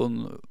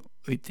chockon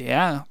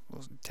det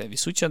vi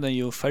switchar den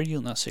ju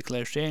förjuna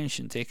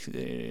secularization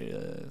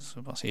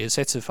så man säger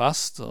sätter sig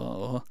fast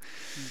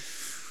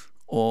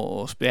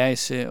och spräger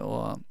sig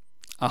och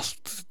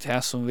allt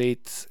det som vi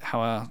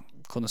har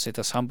kunnat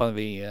sitta samband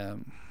vi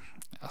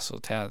alltså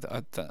det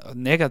ett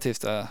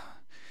negativt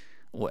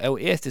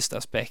och etiskt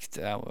aspekt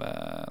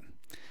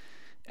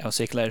av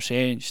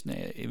sekulariseringen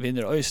I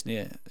vinner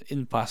ösne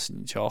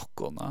inpassen till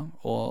åkorna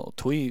och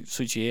tog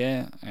så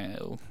ge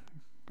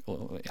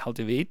och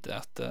hade vid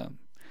att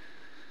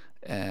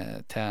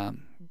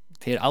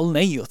det all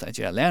nejot att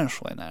jag lär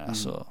så när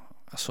alltså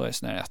så är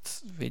snär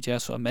att vi gör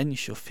så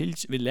människor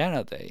vill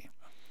lära dig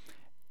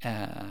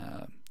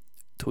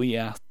tog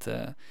att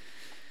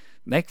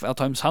nekva att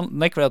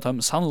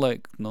ha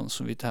sannløg någon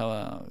som vi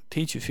tar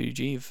teacher för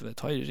giv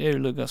tar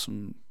lugga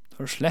som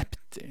har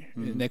släppt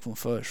nekva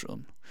för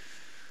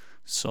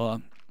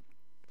så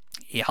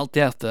I allt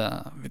det att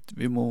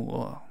vi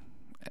må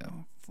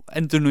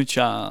ändå nu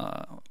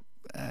tja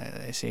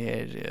jag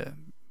ser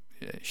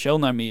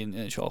sjönar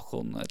min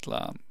chokon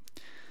eller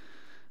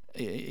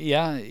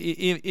ja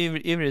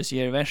ivris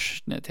ger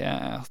värsne till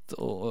att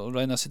och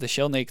röna sitta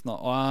sjönekna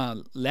och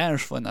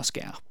lärs för en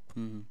skap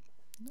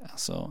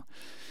alltså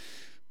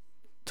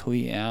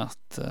tog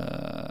att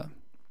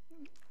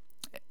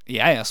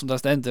ja som det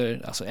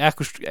ständer alltså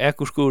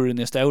ekoskoren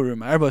I stora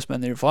med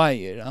arbetsmän I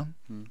fire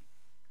ja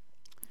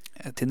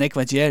till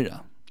nekvagera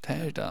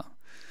det där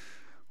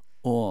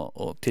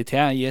och till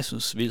det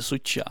Jesus vill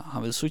sucha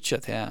han vill sucha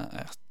till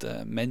att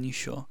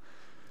människor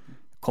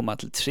komma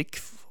till trick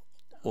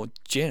och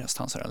gerast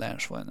hans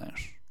lärarsvänner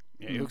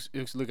jag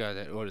också lukar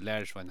det och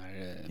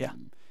lärarsvänner ja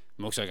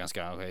men också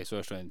ganska okej så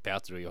är det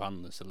Peter och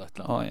Johannes eller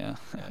ja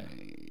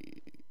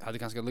hade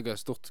ganska lukar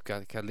stort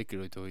kan ligga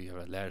ut och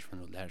göra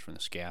lärarsvänner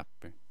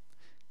skap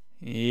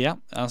ja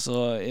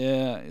alltså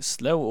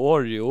slow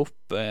or ju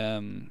upp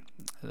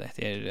det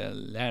är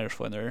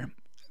lärarsvänner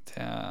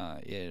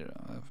det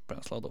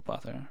bara slå upp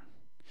att det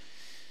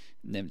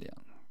nämligen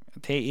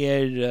det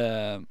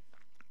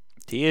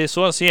är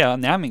så att säga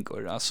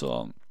nämingor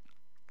alltså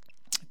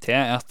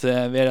det att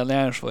vara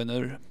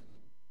lärarsvänner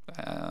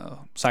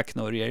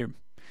saknor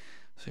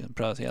så jag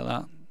pratar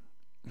hela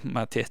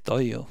Matetta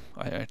och jag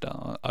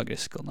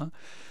agriskona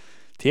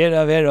det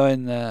är vara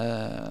en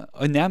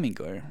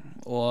nämingor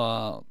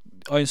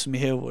och en som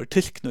har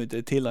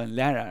tillknutet till en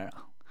lärare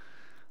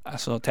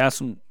alltså det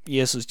som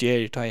Jesus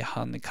ger till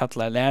han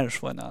kallar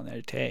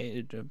lärarsvänner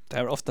det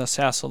är ofta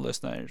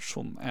särskilt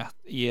som att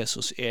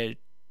Jesus är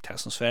det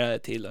som svarar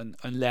till en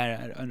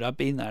lärare en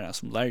rabbinare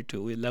som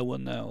lärde I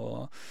låna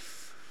och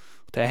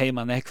det är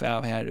man ekva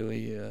av här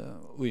I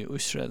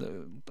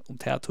Israel om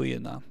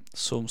teaterna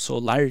som så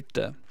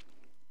lärde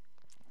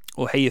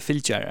och hej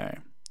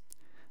filtrar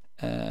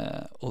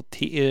och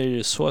det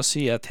är så att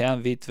säga att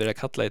han vet vad det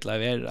kallar ett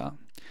lavera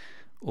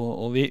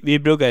och vi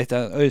brukar det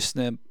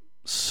ösne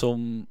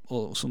som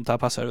tar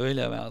passar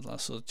öliga väl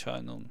alltså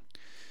tjänar någon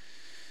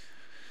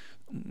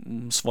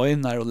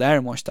svojnar och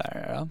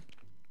lärmåstar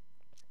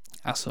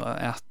alltså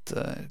att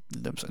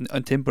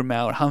en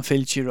temperament han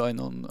filtrar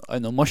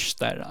en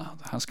måstar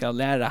han ska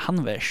lära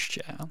handverk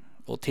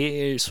och det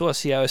är så att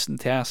säga ösne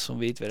det som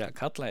vi vet vad det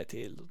kallar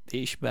till det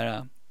är inte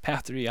bara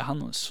Peter och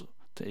Johannes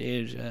det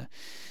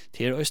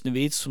är ösne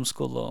vid som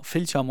skulle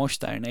filtra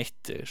måstaren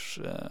efter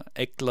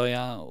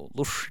äckloja och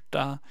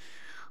lusta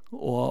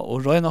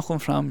och röna kom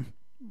fram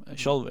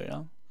själva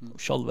ja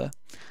själva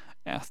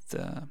att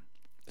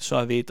så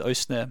har vi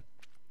ösne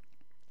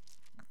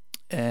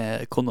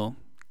kunna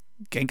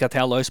gänga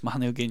till lös med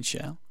han och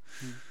gincha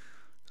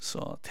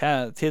så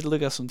det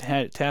lukar som det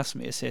här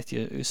som är sett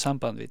I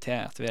samband med det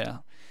att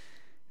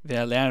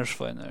vara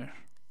lärarsvänner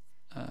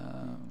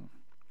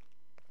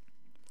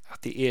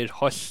att det är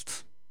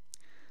helt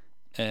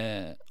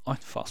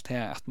anfallt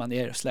här att man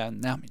är slän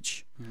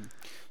namage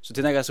så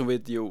det något som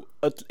vi ju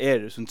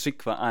öll som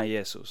tryckva av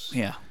Jesus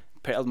ja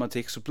per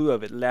automatik så blir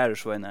vi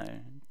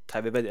lärarsvänner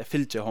tar vi väl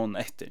filtra hon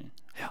efter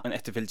en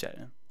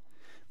efterfiltrare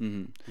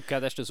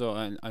Vad är det så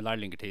en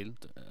lärling till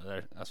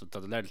eller alltså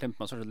att lära temp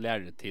man så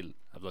lär till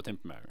att bli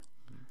temp mer.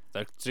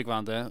 Där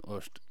tryckvande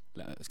och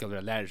ska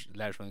vara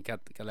lär från kan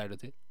lära det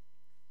till.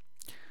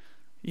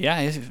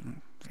 Ja,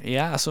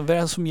 alltså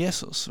vara som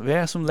Jesus,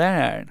 vara som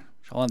läraren.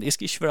 Så han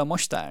ska inte vara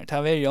måste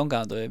ta vara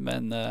jongande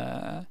men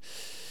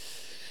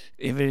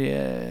I vill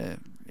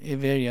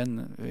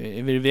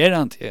vara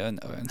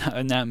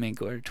en naming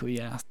går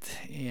till att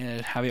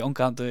har vi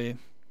omgående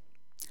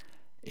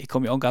I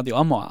kommer omgående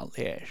amal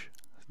här.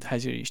 Det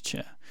här är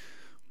inte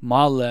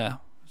male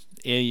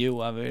är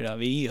ju av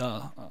vi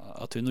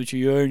att du nu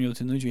gör nu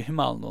till nu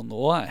himmelen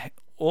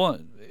och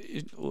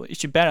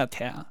inte bara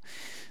det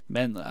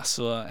men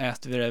alltså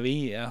att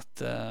vi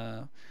att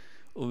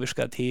och vi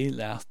ska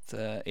till att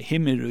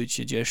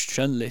himmelriket görs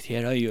skönligt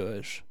här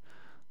gör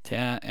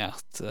det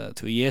att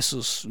till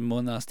Jesus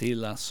månas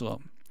till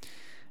alltså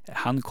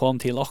han kom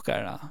till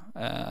okkara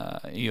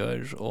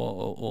gör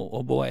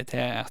och bo till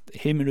att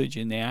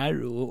himmelriket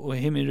är och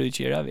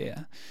himmelriket är vi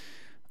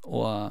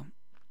och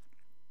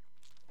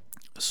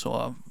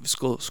så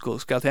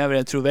ska det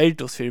vara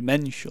trovärdigt för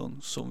människan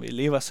som vi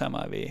lever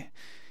samman med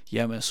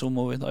ja men så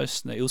må vi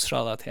nästan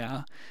utstrala till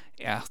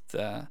att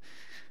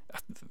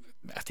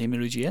att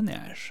himmelriket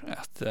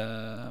att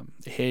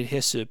här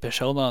hese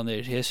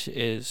personer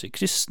hese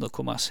kristna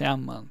komma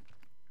samman.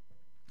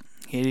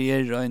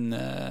 Här en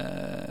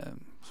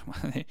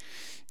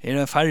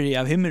en färg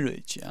av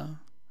himmelriket, ja.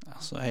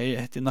 Alltså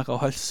här det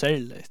något helt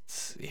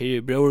särskilt.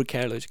 Här bror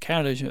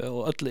kärlek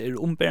och alla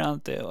är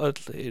ombärande och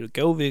alla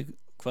är gåvig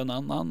kvar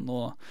annan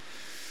och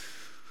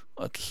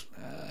att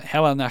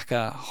här var något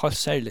helt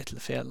särskilt till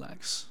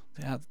felags.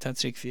 Det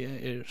tycker vi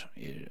är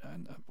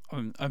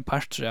en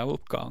part av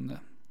uppgåvan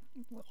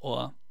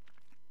och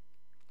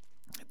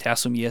det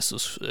som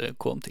Jesus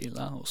kom till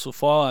och så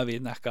får vi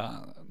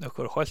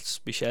några helt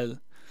speciell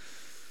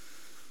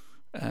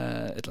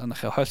ett eller annat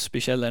helt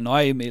speciella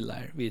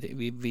nöjmillar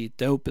vi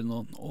dopen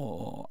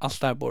och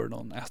allt där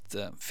borde att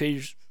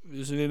för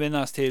så vi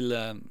minnas till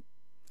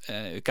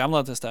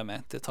gamla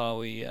testamentet tar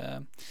vi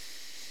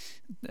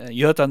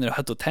jötarna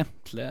hade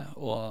templet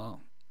och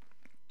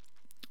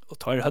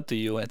tar hade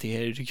ju att det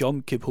här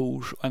Yom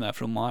Kippur och en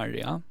från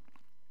Maria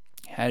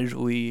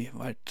här vi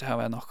vart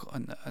har nog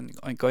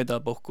en guida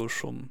böcker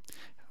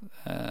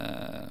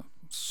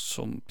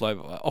som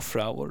blev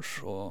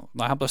offrar och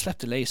när han blev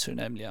släppt laser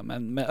nämligen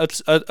men med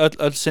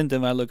öll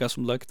synden var lukka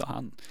som lukta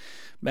han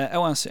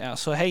men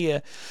så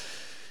hej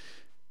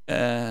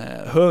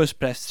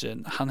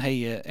hövsprästen han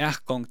hej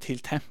gång till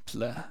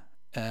templet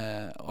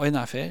en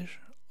affär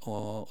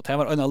och det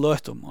var en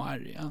löt om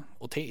Maria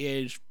och det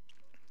är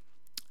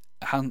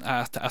han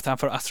att han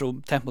för att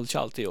tro templet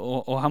alltid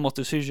och han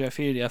måste syrja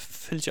för jag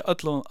fyllde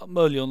alla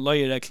möjliga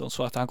löjregler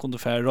så att han kunde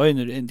få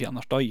röjner in till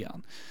annars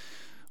dagen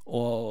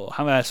och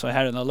han var så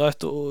här en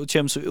löt och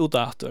kom så ut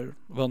åter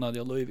vannade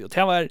jag löv och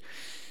det var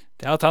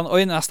han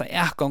öjnasta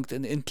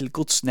gången in till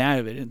Guds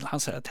närvaro in till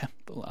hans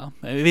tempel ja.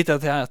 Men vi vet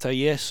att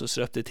Jesus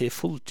röpte till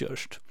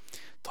fullgörst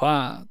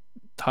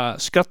ta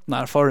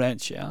skattnar för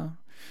ja.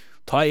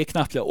 Ta är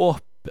knappt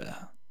uppe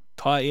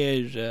ta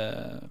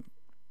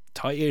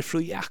är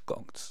fri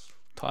gångt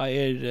ta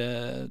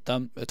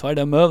är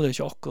det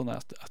möjligt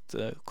att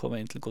komma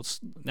in till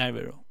Guds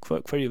närvaro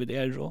för vi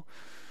det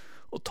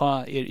och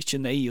ta är inte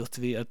nejot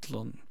vi ett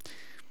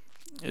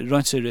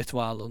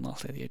ritual och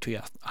allt det tror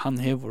jag han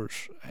har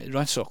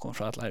rensokon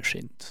för att lära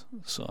sint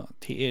så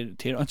det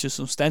är inte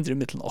som ständer i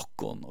mitten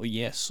okon och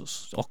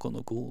Jesus okon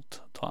och god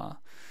ta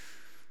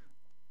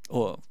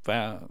och det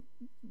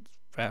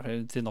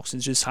är nog så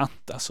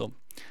intressant alltså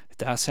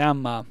det här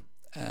samma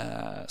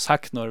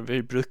saknor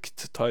vi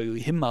brukt tar ju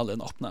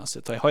himmelen öppnas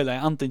det tar hela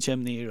anden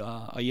kommer ner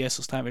av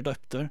Jesus där vi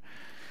döpter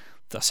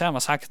det samma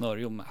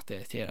saknor om att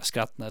det är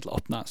skratten att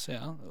öppnas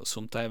ja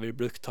som där vi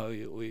brukt tar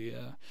ju i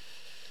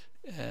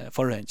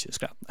förränge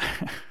skratten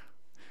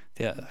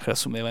det är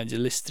som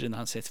evangelister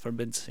han sett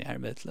förbindelse här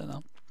med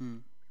det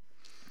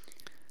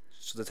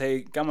så det är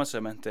gamla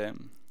testamentet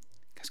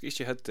kanske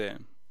inte hade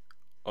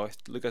och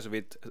Lukas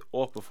vid ett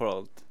öppet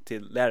förhåll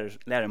till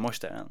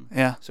lärarmästaren.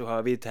 Ja. Så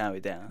har vi det här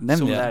vid det.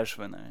 Som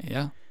lärarsvänner.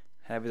 Ja.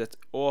 Här vi ett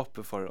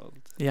öppet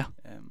förhåll. Ja.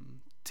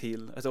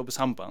 Till ett öppet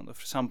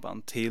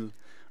samband till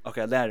och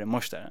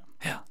lärarmästaren.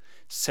 Ja.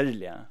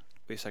 Sälja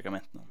i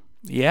sakramenten.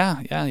 Ja,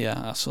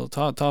 alltså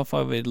ta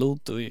för vi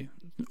lot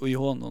och i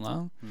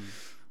honom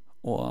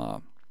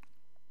och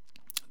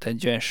det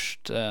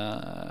just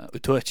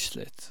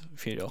uttouchligt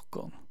för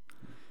oss.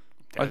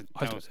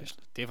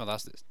 Det är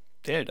fantastiskt.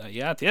 Det är det.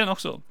 Ja, det är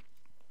också.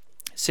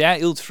 Se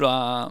ut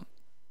från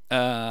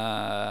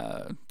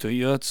till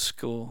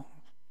jötsk och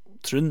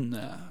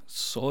trunne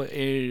så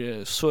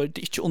är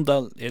det inte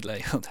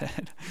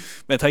underligt.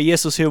 Men ta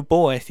Jesus hur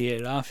på ett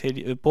här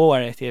för på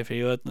ett här för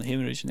jöten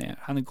himmelriket.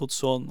 Han är Guds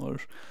son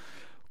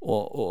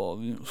och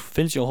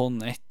finns ju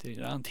hon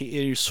efter. Det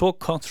är så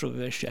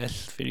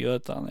kontroversiellt för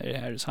jötan är det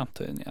här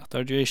samtidigt att det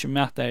är ju inte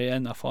med där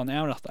än att få en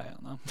avrätta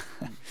igen.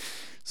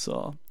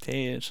 Så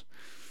det är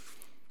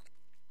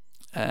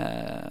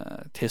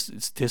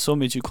det är så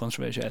mycket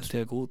kontroversiellt. Det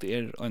är god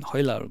är en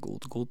höjlare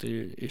god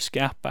är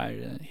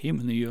skapar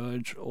himmel och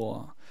jord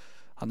och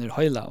han är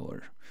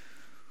höjlare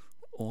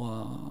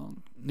och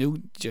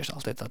nu görs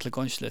allt detta till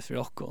konstligt för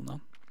oss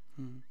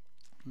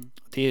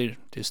det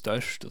är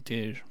störst och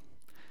det är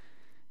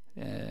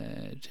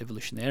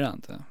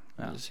revolutionerande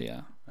vill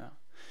säga. Ja.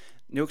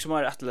 Nu också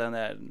mer att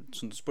den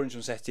som spåren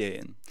som sett jag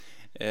in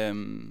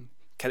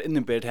kan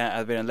innebära det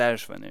här att vara en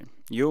lärarsvänner.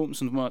 Jo,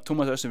 som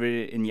Thomas också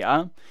vill in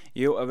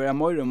jo, att vara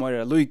mer och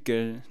mer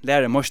lyker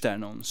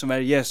lärarmästaren som är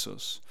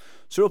Jesus.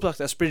 Så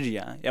upplagt att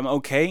spyrja, ja men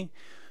okej,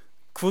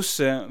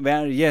 hvordan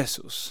var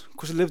Jesus?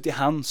 Hvordan levde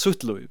han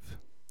sitt liv?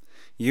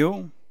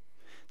 Jo,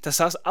 det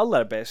sas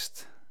allra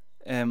bäst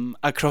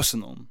av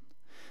krossen hon.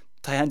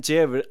 Da han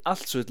gever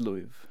allt sitt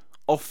liv,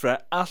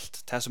 offrar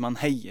allt det som han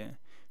hejer,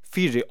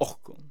 fyra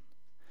okon.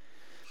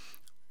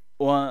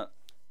 Og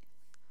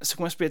så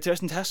kan man spela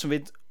till det här som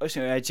vi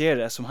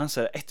reagerar som han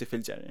säger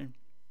efterföljare.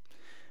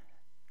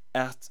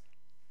 Att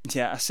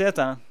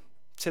sätta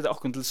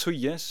okon till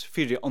sujes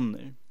fyra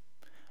ånder.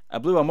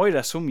 Att bli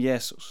mer som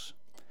Jesus.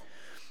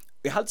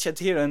 Vi har alltid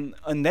till en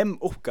nem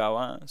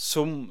uppgave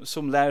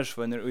som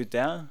lärarsvänner ut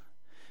där.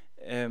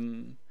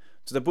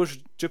 Så det borde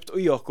djupt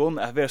i okon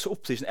att vara så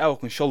upptiden av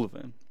okon själva.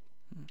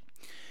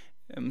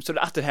 Så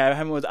det atter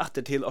här måste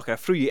atter till och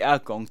fri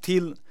avgång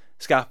till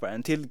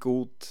skaparen, till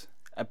god.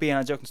 Att be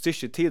han jag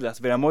styrke till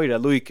att vara mera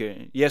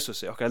lyker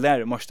Jesus och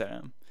lära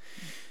måste.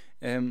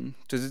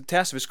 Så det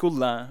tas vi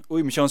skulle och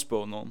i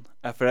missionsbonen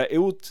är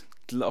för ut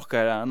till och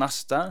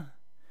nästa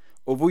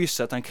och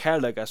visa att han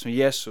kärleka som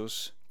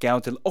Jesus gav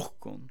till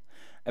okkon.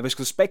 Att vi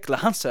skulle spekla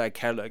hans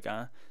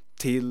kärleka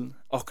till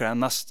och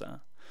nästa.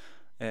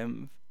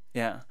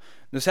 Ja.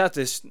 Nu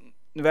sätts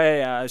nu var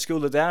jag i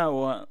skolan där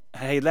och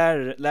hej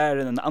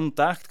läraren en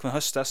andakt kan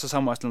hösta så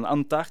samma till en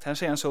andakt. Han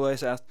säger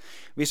så att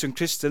vi som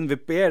kristen vi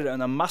ber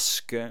en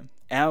maske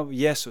av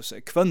Jesus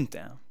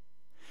kvante.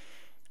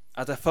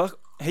 Att det folk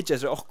hittar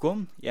sig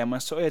okkon, ja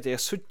men så är det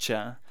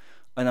sucha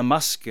en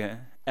maske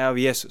av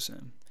Jesus.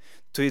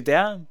 Till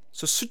det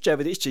så sucha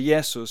vi det inte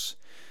Jesus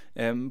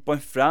på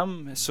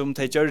fram som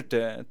de gör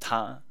det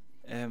ta.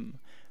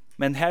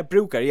 Men här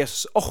brukar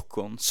Jesus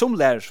okkon som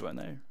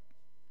lärsvänner.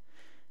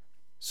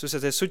 Så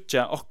att det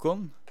sucha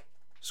okkon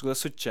skulle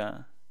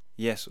sucha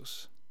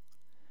Jesus.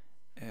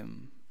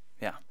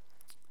 Ja.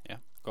 Ja,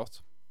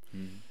 gott.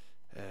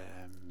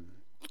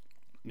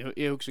 Nu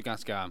är också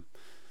ganska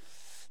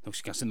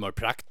mer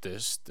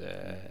praktiskt.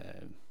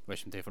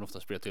 Vet inte om det ofta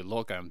spelar till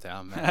lagar om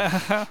det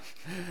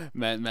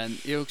men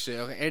är också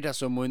är det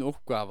som en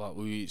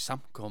uppgave i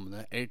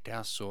samkomne är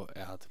det så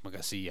att man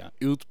kan säga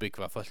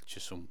utbygga folk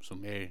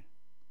som är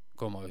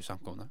kommer i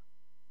samkomne.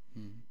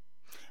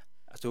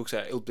 Att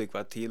också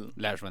utbygga till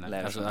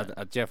lärsvänner. Alltså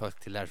att ge folk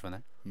till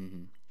lärsvänner.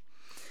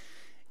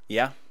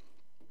 Ja.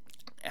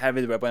 Här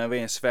vill jag bara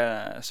en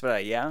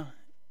svära ja.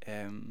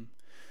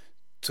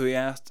 Så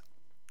jag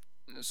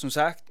som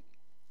sagt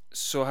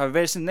så har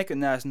vi sen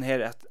nästan här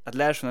att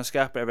lärsvänner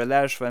skapar över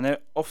lärsvänner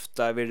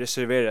ofta vi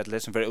reserverat till det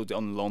som för ut i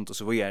online och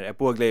så vidare är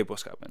på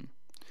glädjeboskapen.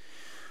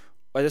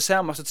 Och det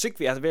samma så tycker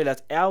vi att vi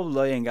att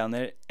avlöjningarna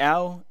är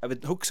jag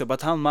vet huxa på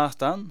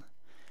tandmatan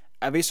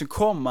är vi som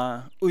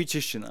komma ut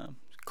i kyrkorna.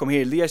 Kom här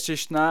i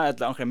Lias-kyrkorna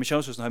eller andra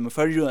missionshus som har med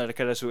förrjun eller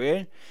vad det så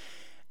är.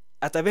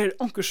 Att det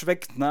är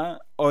onkursväckna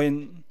och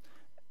en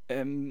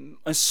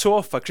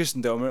sofa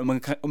kristendom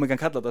om man kan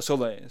kalla det så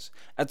läs.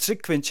 Att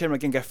tryckven kommer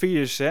att gänga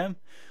fyra sig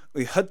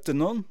och i hötten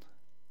någon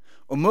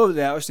och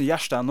möjliga oss i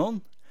hjärtan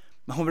någon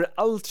men hon blir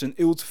aldrig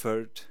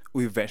utförd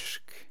och i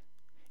verk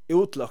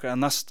utlockar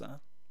nästa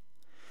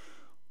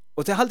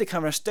och det alltid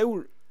kan vara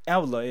stor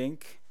avlöjning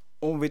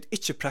om vi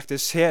inte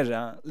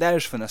praktiserar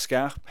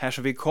lärsvännerskap här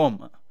som vi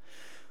kommer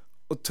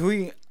och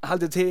tog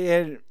alltid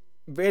till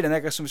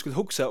världen som vi skulle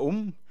huxa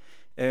om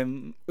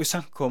och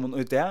samkommen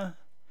och det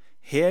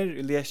här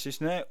i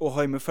läsesne och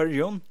hemma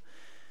förjon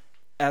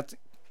att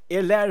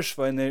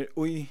lärsvänner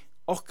och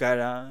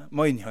okkara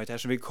möjlighet här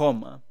som vi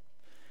kommer.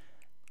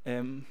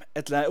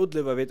 Ettla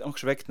utlever vi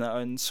också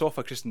väckna en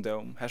sofa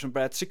kristendom här som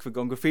bara ett sick för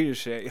gång och fyra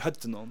sig i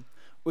hötten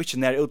och inte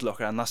när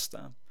utlockar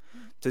nästa.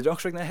 Det är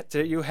också väckna det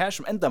är ju här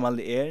som enda man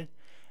är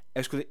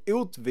jag skulle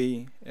ut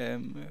vi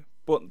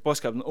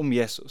boskapen om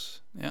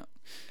Jesus. Ja.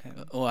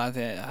 Och att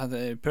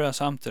hade pröva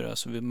samtidigt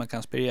så man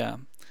kan spela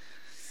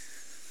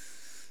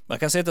man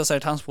kan sätta sig i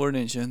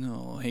transportningen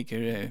och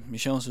hickar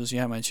missionshus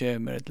här man kör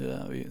med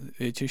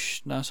i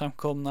tyskna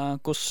samkomna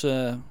hos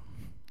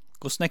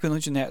snäcker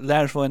nog inte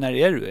lärs när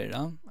är du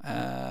då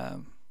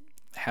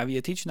har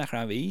vi teach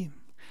några vi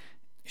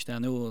är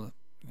nu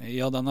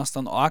jag då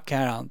nästan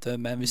akärant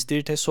men vi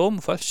styr till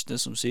som första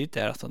som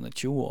sitter att han är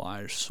 20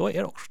 år så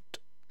är också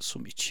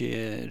som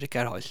inte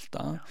rikar halt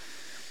då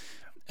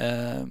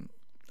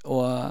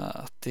och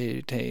att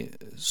det är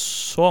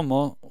som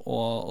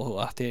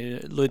och att det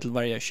är lite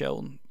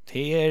variation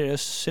det är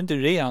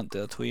synderant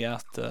att vi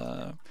att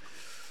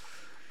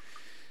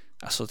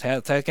alltså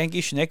det kan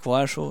inte snäcka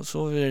var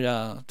så vill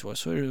jag tror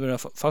så vill det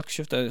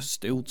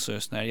faktiskt ut så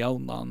när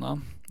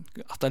jaunarna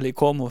att det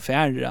kommer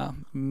färra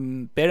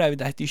bara vi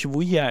det inte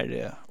vi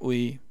är och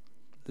i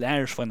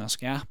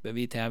lärsvännerskap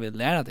vi det vill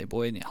lära det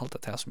på i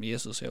allt det som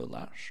Jesus har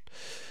lärt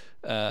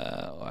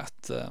och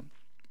att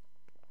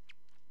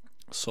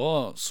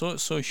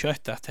så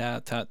kött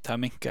att ta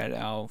minkar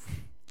av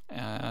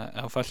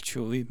fallt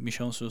ju i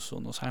missionshus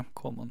och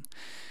samkommen.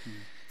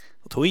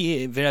 Och då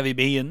är vi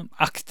begyn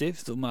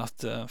aktivt om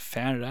att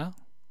färra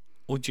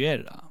och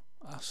göra.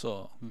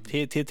 Alltså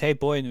till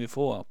boyen vi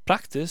får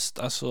praktiskt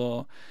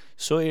alltså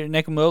så är det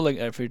inte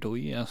möjligt för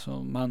då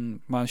alltså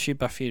man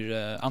skipar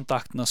för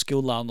antakterna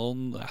skolan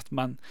och att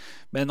man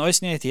men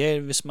ösnet är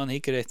hvis man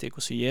hickar det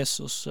och så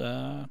Jesus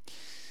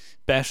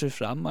bär sig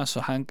fram alltså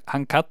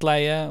han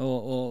kallar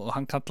och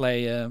han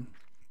kallar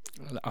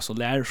alltså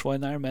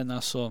lärsvänner men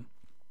alltså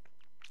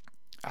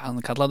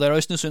han kallar det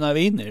ösnet sina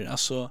vänner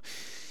alltså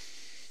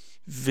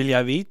vill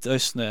jag vita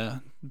ösnet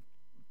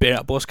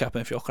bära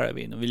boskapen för ochara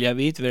vin och vill jag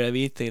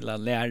vita till att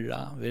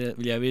lära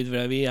vill jag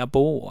vara vi är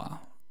boa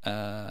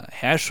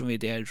här som vi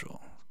där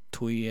så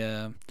tog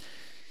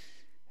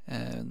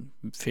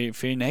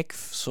för neck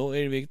så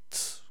är vi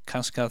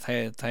kanske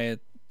att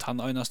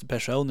ta enaste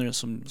personer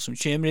som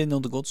kommer in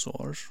under Guds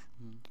år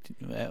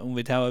om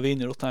vi tar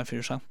vinner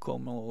utanför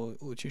samkom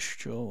och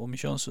kyrka och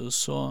missionshus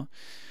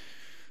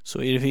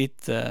så är det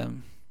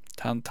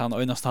han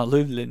öjnasta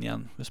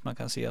livlinjen, hvis man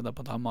kan säga det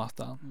på den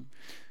måten.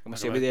 Man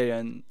ser vi är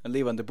en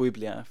levande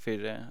biblia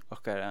för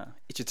och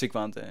inte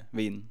tryggvande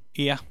vin.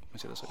 Ja,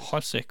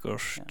 helt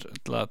säkert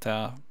till att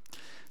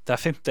det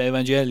femte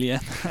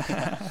evangeliet.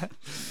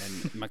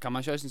 Men man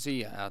kan ju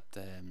säga att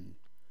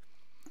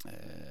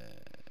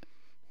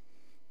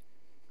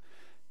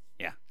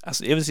ja,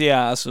 alltså jag vill säga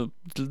alltså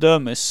till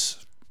dömes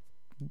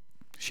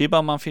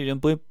skibar man för en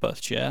bibel,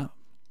 ja.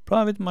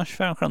 Bra vet man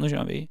fram kan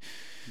nog vi.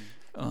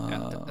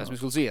 ja, det som jag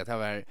skulle säga att det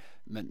var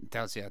men det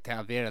att säga att det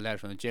är vara lär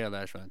från ge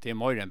lär från till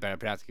mer än bara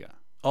praktika.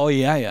 Oh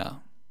ja ja.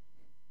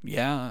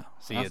 Ja,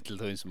 se till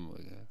de som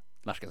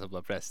narska så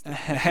blir präst.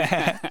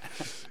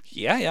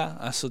 ja,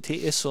 alltså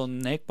det är så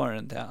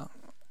näckbaren där.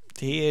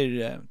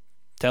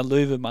 Det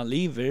lever man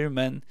lever,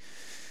 men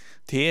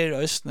det är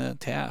ösne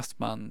till att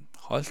man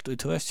hållt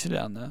ut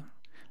västlande.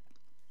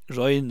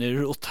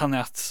 Röjner utan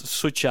att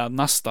sucha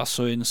nästa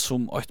så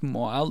som ett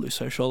mål i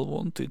sig själv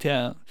och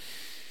det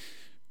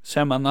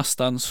ser man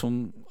nästan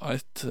som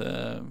ett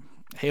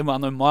hemma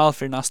en mål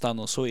för nästan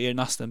och så är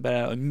nästan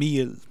bara en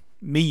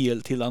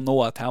mil till att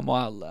nå att ha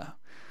målet.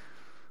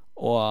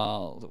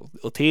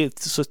 Och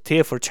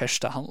det för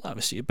testa handlar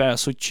vi ser bara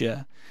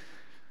sucha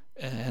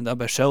en där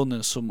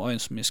personen som en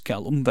som ska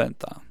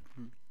omvända.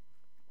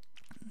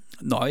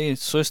 Nej,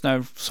 så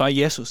snart sa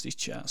Jesus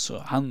inte så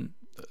han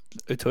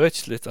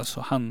utötsligt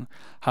alltså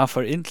han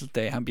för in till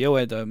dig han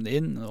bjöd dem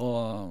in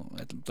och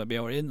det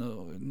bjöd in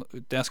och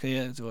det ska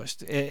ju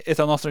ett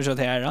annat sätt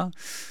här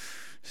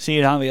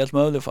säger han helt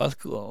möjligt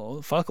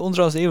folk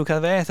undrar sig hur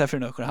kan det vara för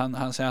något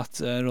han säger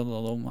att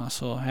runt om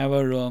alltså här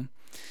var då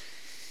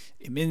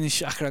I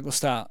minns akkurat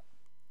gosta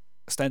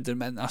ständer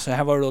men alltså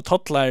här var då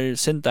tottlar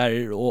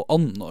syndar och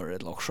annor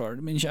eller också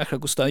minns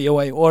akkurat gosta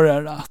jag I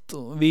årar att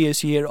vi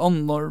ser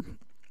annor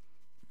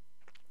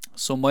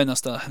som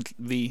menas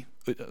vi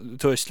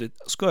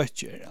törsligt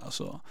sköter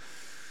alltså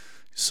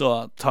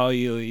så tar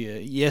ju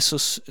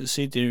Jesus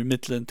sitter I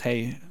mitten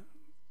till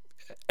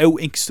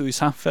oängst I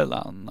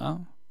samhällen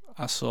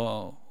alltså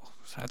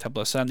så att jag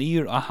blir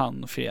sanir av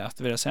han för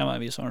att vara samman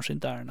vi som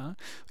syndarna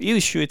och I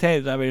ju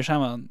till där vi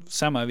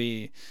samma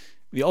vi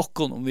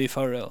okon om vi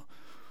för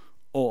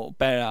och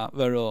bara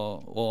var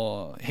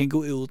och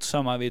hänga ut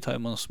samma vi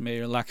tar oss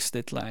mer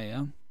laxigt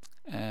läge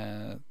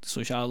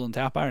socialen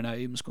tapparna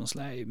I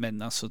muskonslä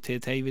men alltså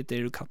till vi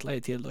det du kallar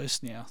till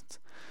lösning att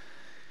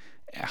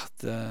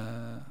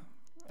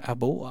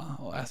boa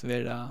och att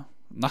vara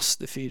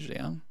nästa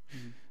fyra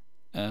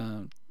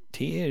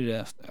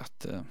till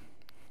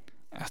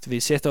att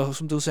vi sätter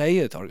som du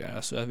säger Torgar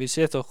alltså att vi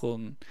sätter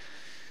hon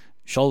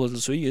själva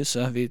till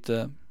så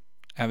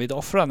vi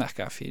offrar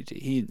näka för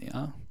hin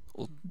ja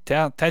och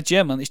det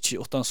gör man inte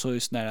utan så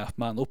just när att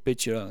man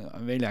uppbygger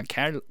en viljan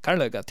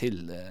kärleka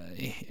till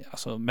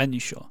alltså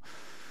människor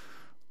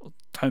och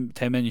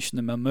de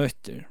människorna man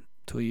möter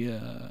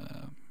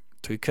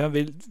till kan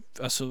vill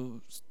alltså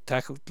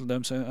tack till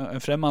dem som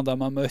en främmande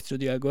man möter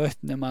det går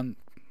när man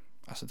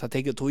alltså ta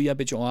tänker tror jag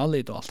bit och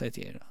allt och allt det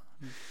där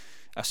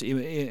alltså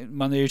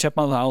man är ju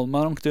köpman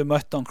man har inte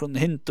mött någon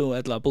hinto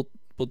eller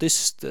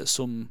buddhist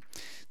som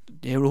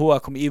det har hur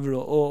kom iver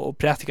och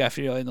praktika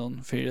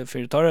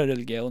för torra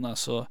religioner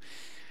så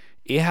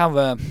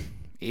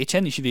jag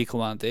känner inte vi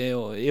kommande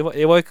och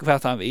jag var inte för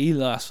att han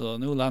vill alltså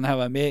nu han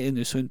har med in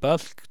I sund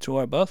bulk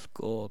tror bulk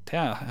och det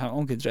har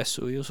onkel dress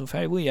och så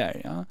färg vi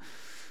är ja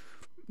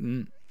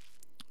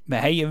men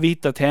hej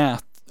vita till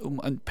att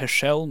om en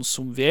person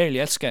som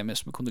verkligen älskar mig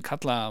som kunde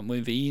kalla mig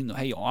vin och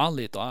hej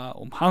allt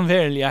och om han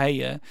verkligen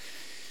hej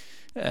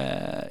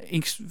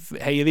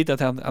hej vet att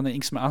han är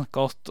ingen som är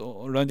gott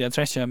och runt jag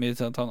träffar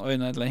med att han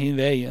ögnar eller hin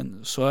vägen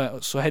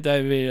så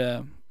hade vi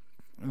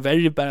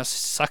väldigt bara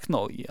sagt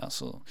nog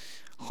alltså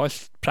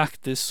helt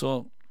praktiskt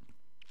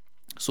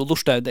så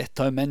lustar det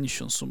ta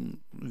människan som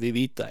vi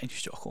vita en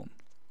situation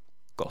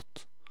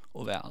gott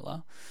och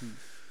väl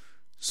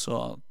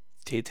så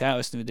det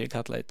är vi det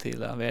kallar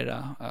till att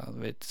vara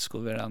vet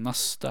skulle vara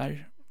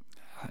nästar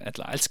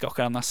eller älska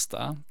och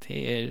nästa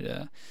det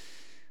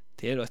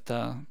är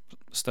detta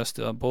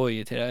största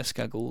boy till att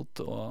älska god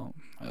och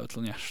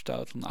utlån hjärta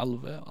och utlån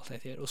alve och allt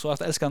det där och så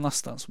att älska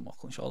nästan som och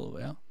kon själv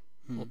ja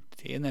och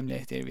det är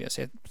nämligen det vi har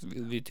sett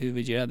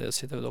vi gör det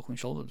sitter vi då kon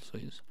själv så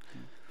just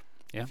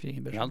ja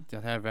allt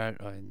det här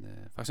var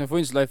en faktiskt en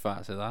fin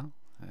slöfa så där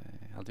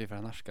allt vi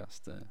för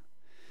narskast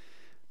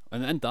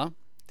en ända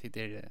till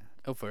det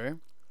över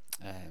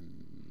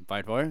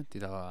vart var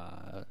det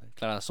var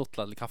klara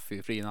sottla kaffe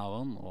I fri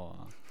navn och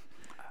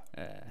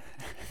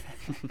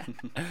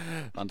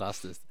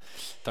fantastiskt.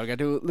 Torgar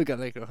du lukka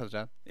dig och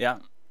så. Ja,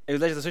 jag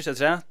vill läsa det sista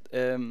så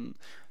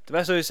det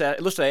var så att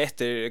jag lustar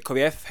efter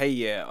KVF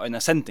hej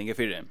en sändning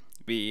för det.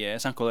 Vi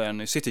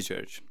sankollar I City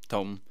Church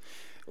Tom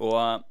och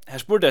här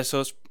spurte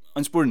så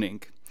en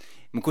spurning.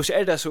 Men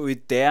hur det så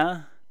I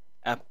det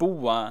att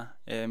boa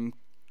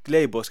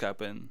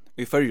glädjeboskapen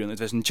I förrjun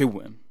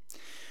 2020.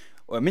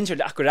 Och jag minns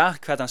inte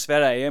akkurat vad han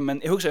svarar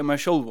men jag huskar mig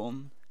själv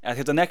om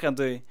att det nekrar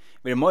det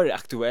blir mer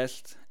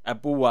aktuellt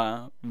att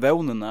boa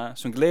vånarna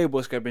som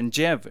glädjeboskapen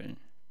djäver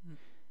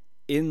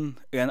in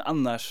i en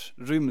annars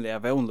rymliga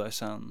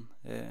vånlösan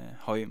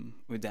hem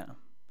i det.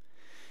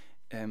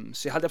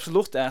 Så jag hade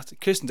absolut att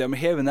kristendom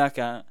hever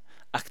näka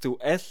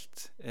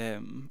aktuellt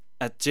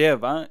att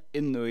geva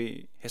in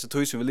i hesa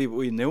tog som vi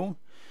lever i nu.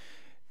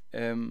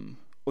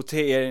 Och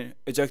det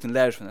ett ökning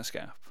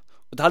lärofanskap.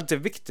 Och det är alltid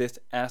viktigt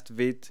att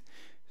vi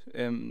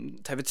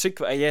tar vi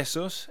tryggva av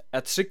Jesus,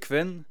 att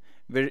tryggven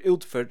blir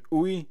utförd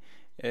i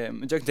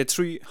ökning de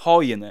 3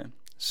 hajene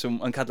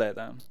som han kallar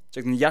det.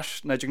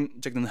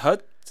 Ökning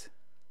hött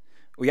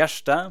och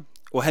hjärsta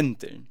och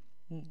händer.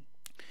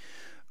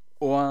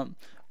 Och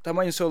det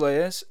man ju så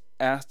läs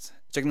att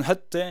ökning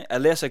hötte är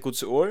läsa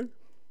Guds ord,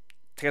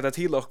 träda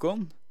till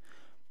okon.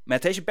 Men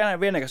det är inte bara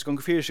vänner som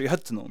går för sig i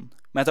hötten någon.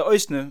 Men det är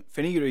ösnu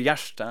förnyr i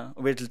hjärsta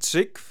och blir till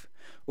trygg.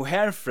 Och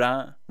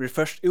härfra blir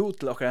först ut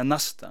till åkara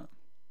nästa.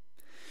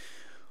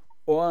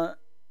 Och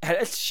här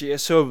älskar jag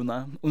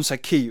sövna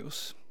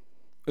Zacchaeus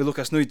i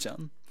Lukas 9.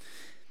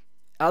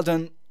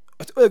 Alltså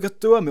ett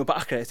ögat döme på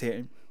akkurat det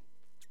här.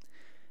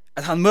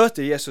 Att han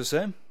möter Jesus.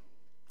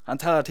 Han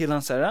talar till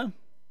hans herre.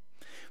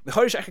 Vi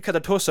har inte akkurat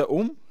att tåsa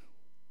om.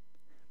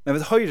 Men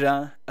vi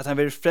hör att han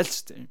blir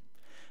frälst.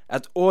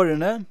 Att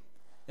årene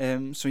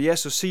som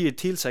Jesus säger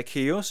till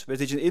Zacchaeus, vi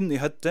tar in i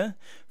hötte,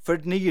 för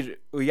ner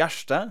i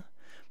hjärsta.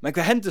 Men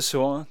vad händer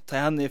så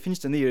när han finns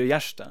det ner i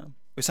hjärsta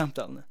i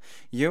samtalen?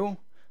 Jo,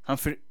 han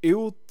för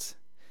ut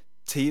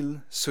till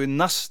så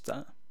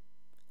nästa.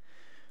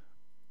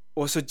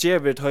 Och så ger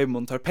vi ett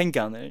höjmon tar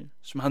pengarna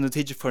som han nu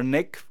tidigt för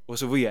neck och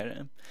så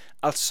vidare.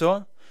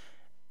 Alltså,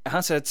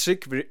 han säger att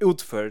tryck blir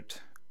utförd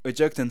och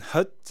gör en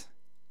hött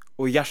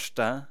och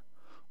hjärsta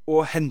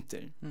och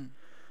händer.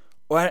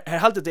 Och här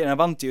halter det en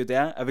vant ju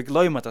det att vi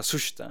glömmer det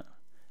sista.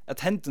 Att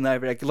händerna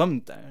blir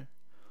glömt där.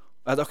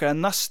 Och att åkara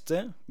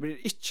näste blir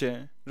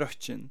inte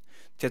rötjen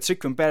till att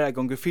trycken bara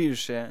gånger fyra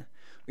sig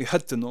i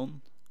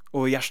hötten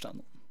och i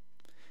hjärtan.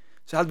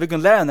 Så hade vi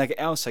kunnat lära något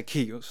av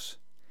Zacchaeus.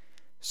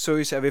 Så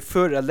vi säger vi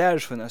förra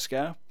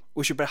lärarsvännerskap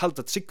och inte bara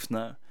halta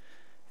tryckna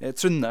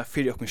trunna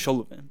för oss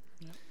själva.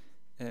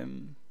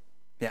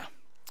 Ja.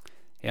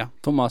 Ja,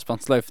 Thomas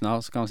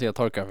Banslöfna, så kan man säga att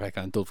torkar för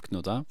en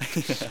dolfknuta.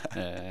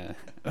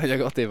 Jag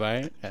gott det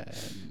var.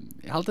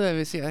 Jag hade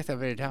vi se att det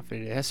var det här för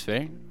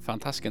Hesfer.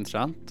 Fantastiskt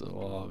intressant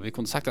och vi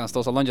kunde sagt att han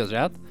står så långt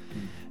rätt.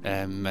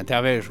 Men det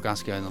har varit så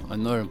ganska en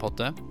enorm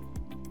potte.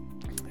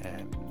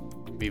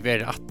 Vi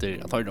vill att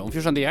ta det om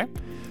 14 dagar.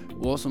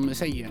 Och som vi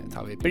säger,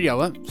 tar vi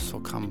började så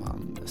kan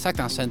man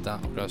sakta sända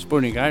några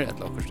spårningar eller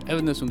något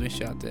ämne som du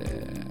inte att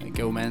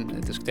gå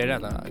män diskutera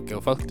eller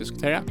gå folk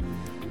diskutera.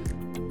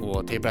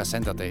 Och det är bara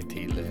sända dig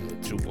till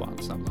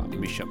Troan samma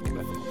mission.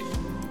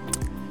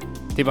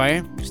 Till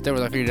varje, stå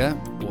där för det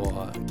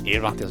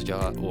och vant till att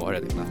göra och ha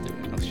det knappt.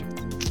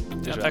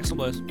 Ja, tack så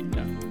mycket.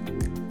 Ja.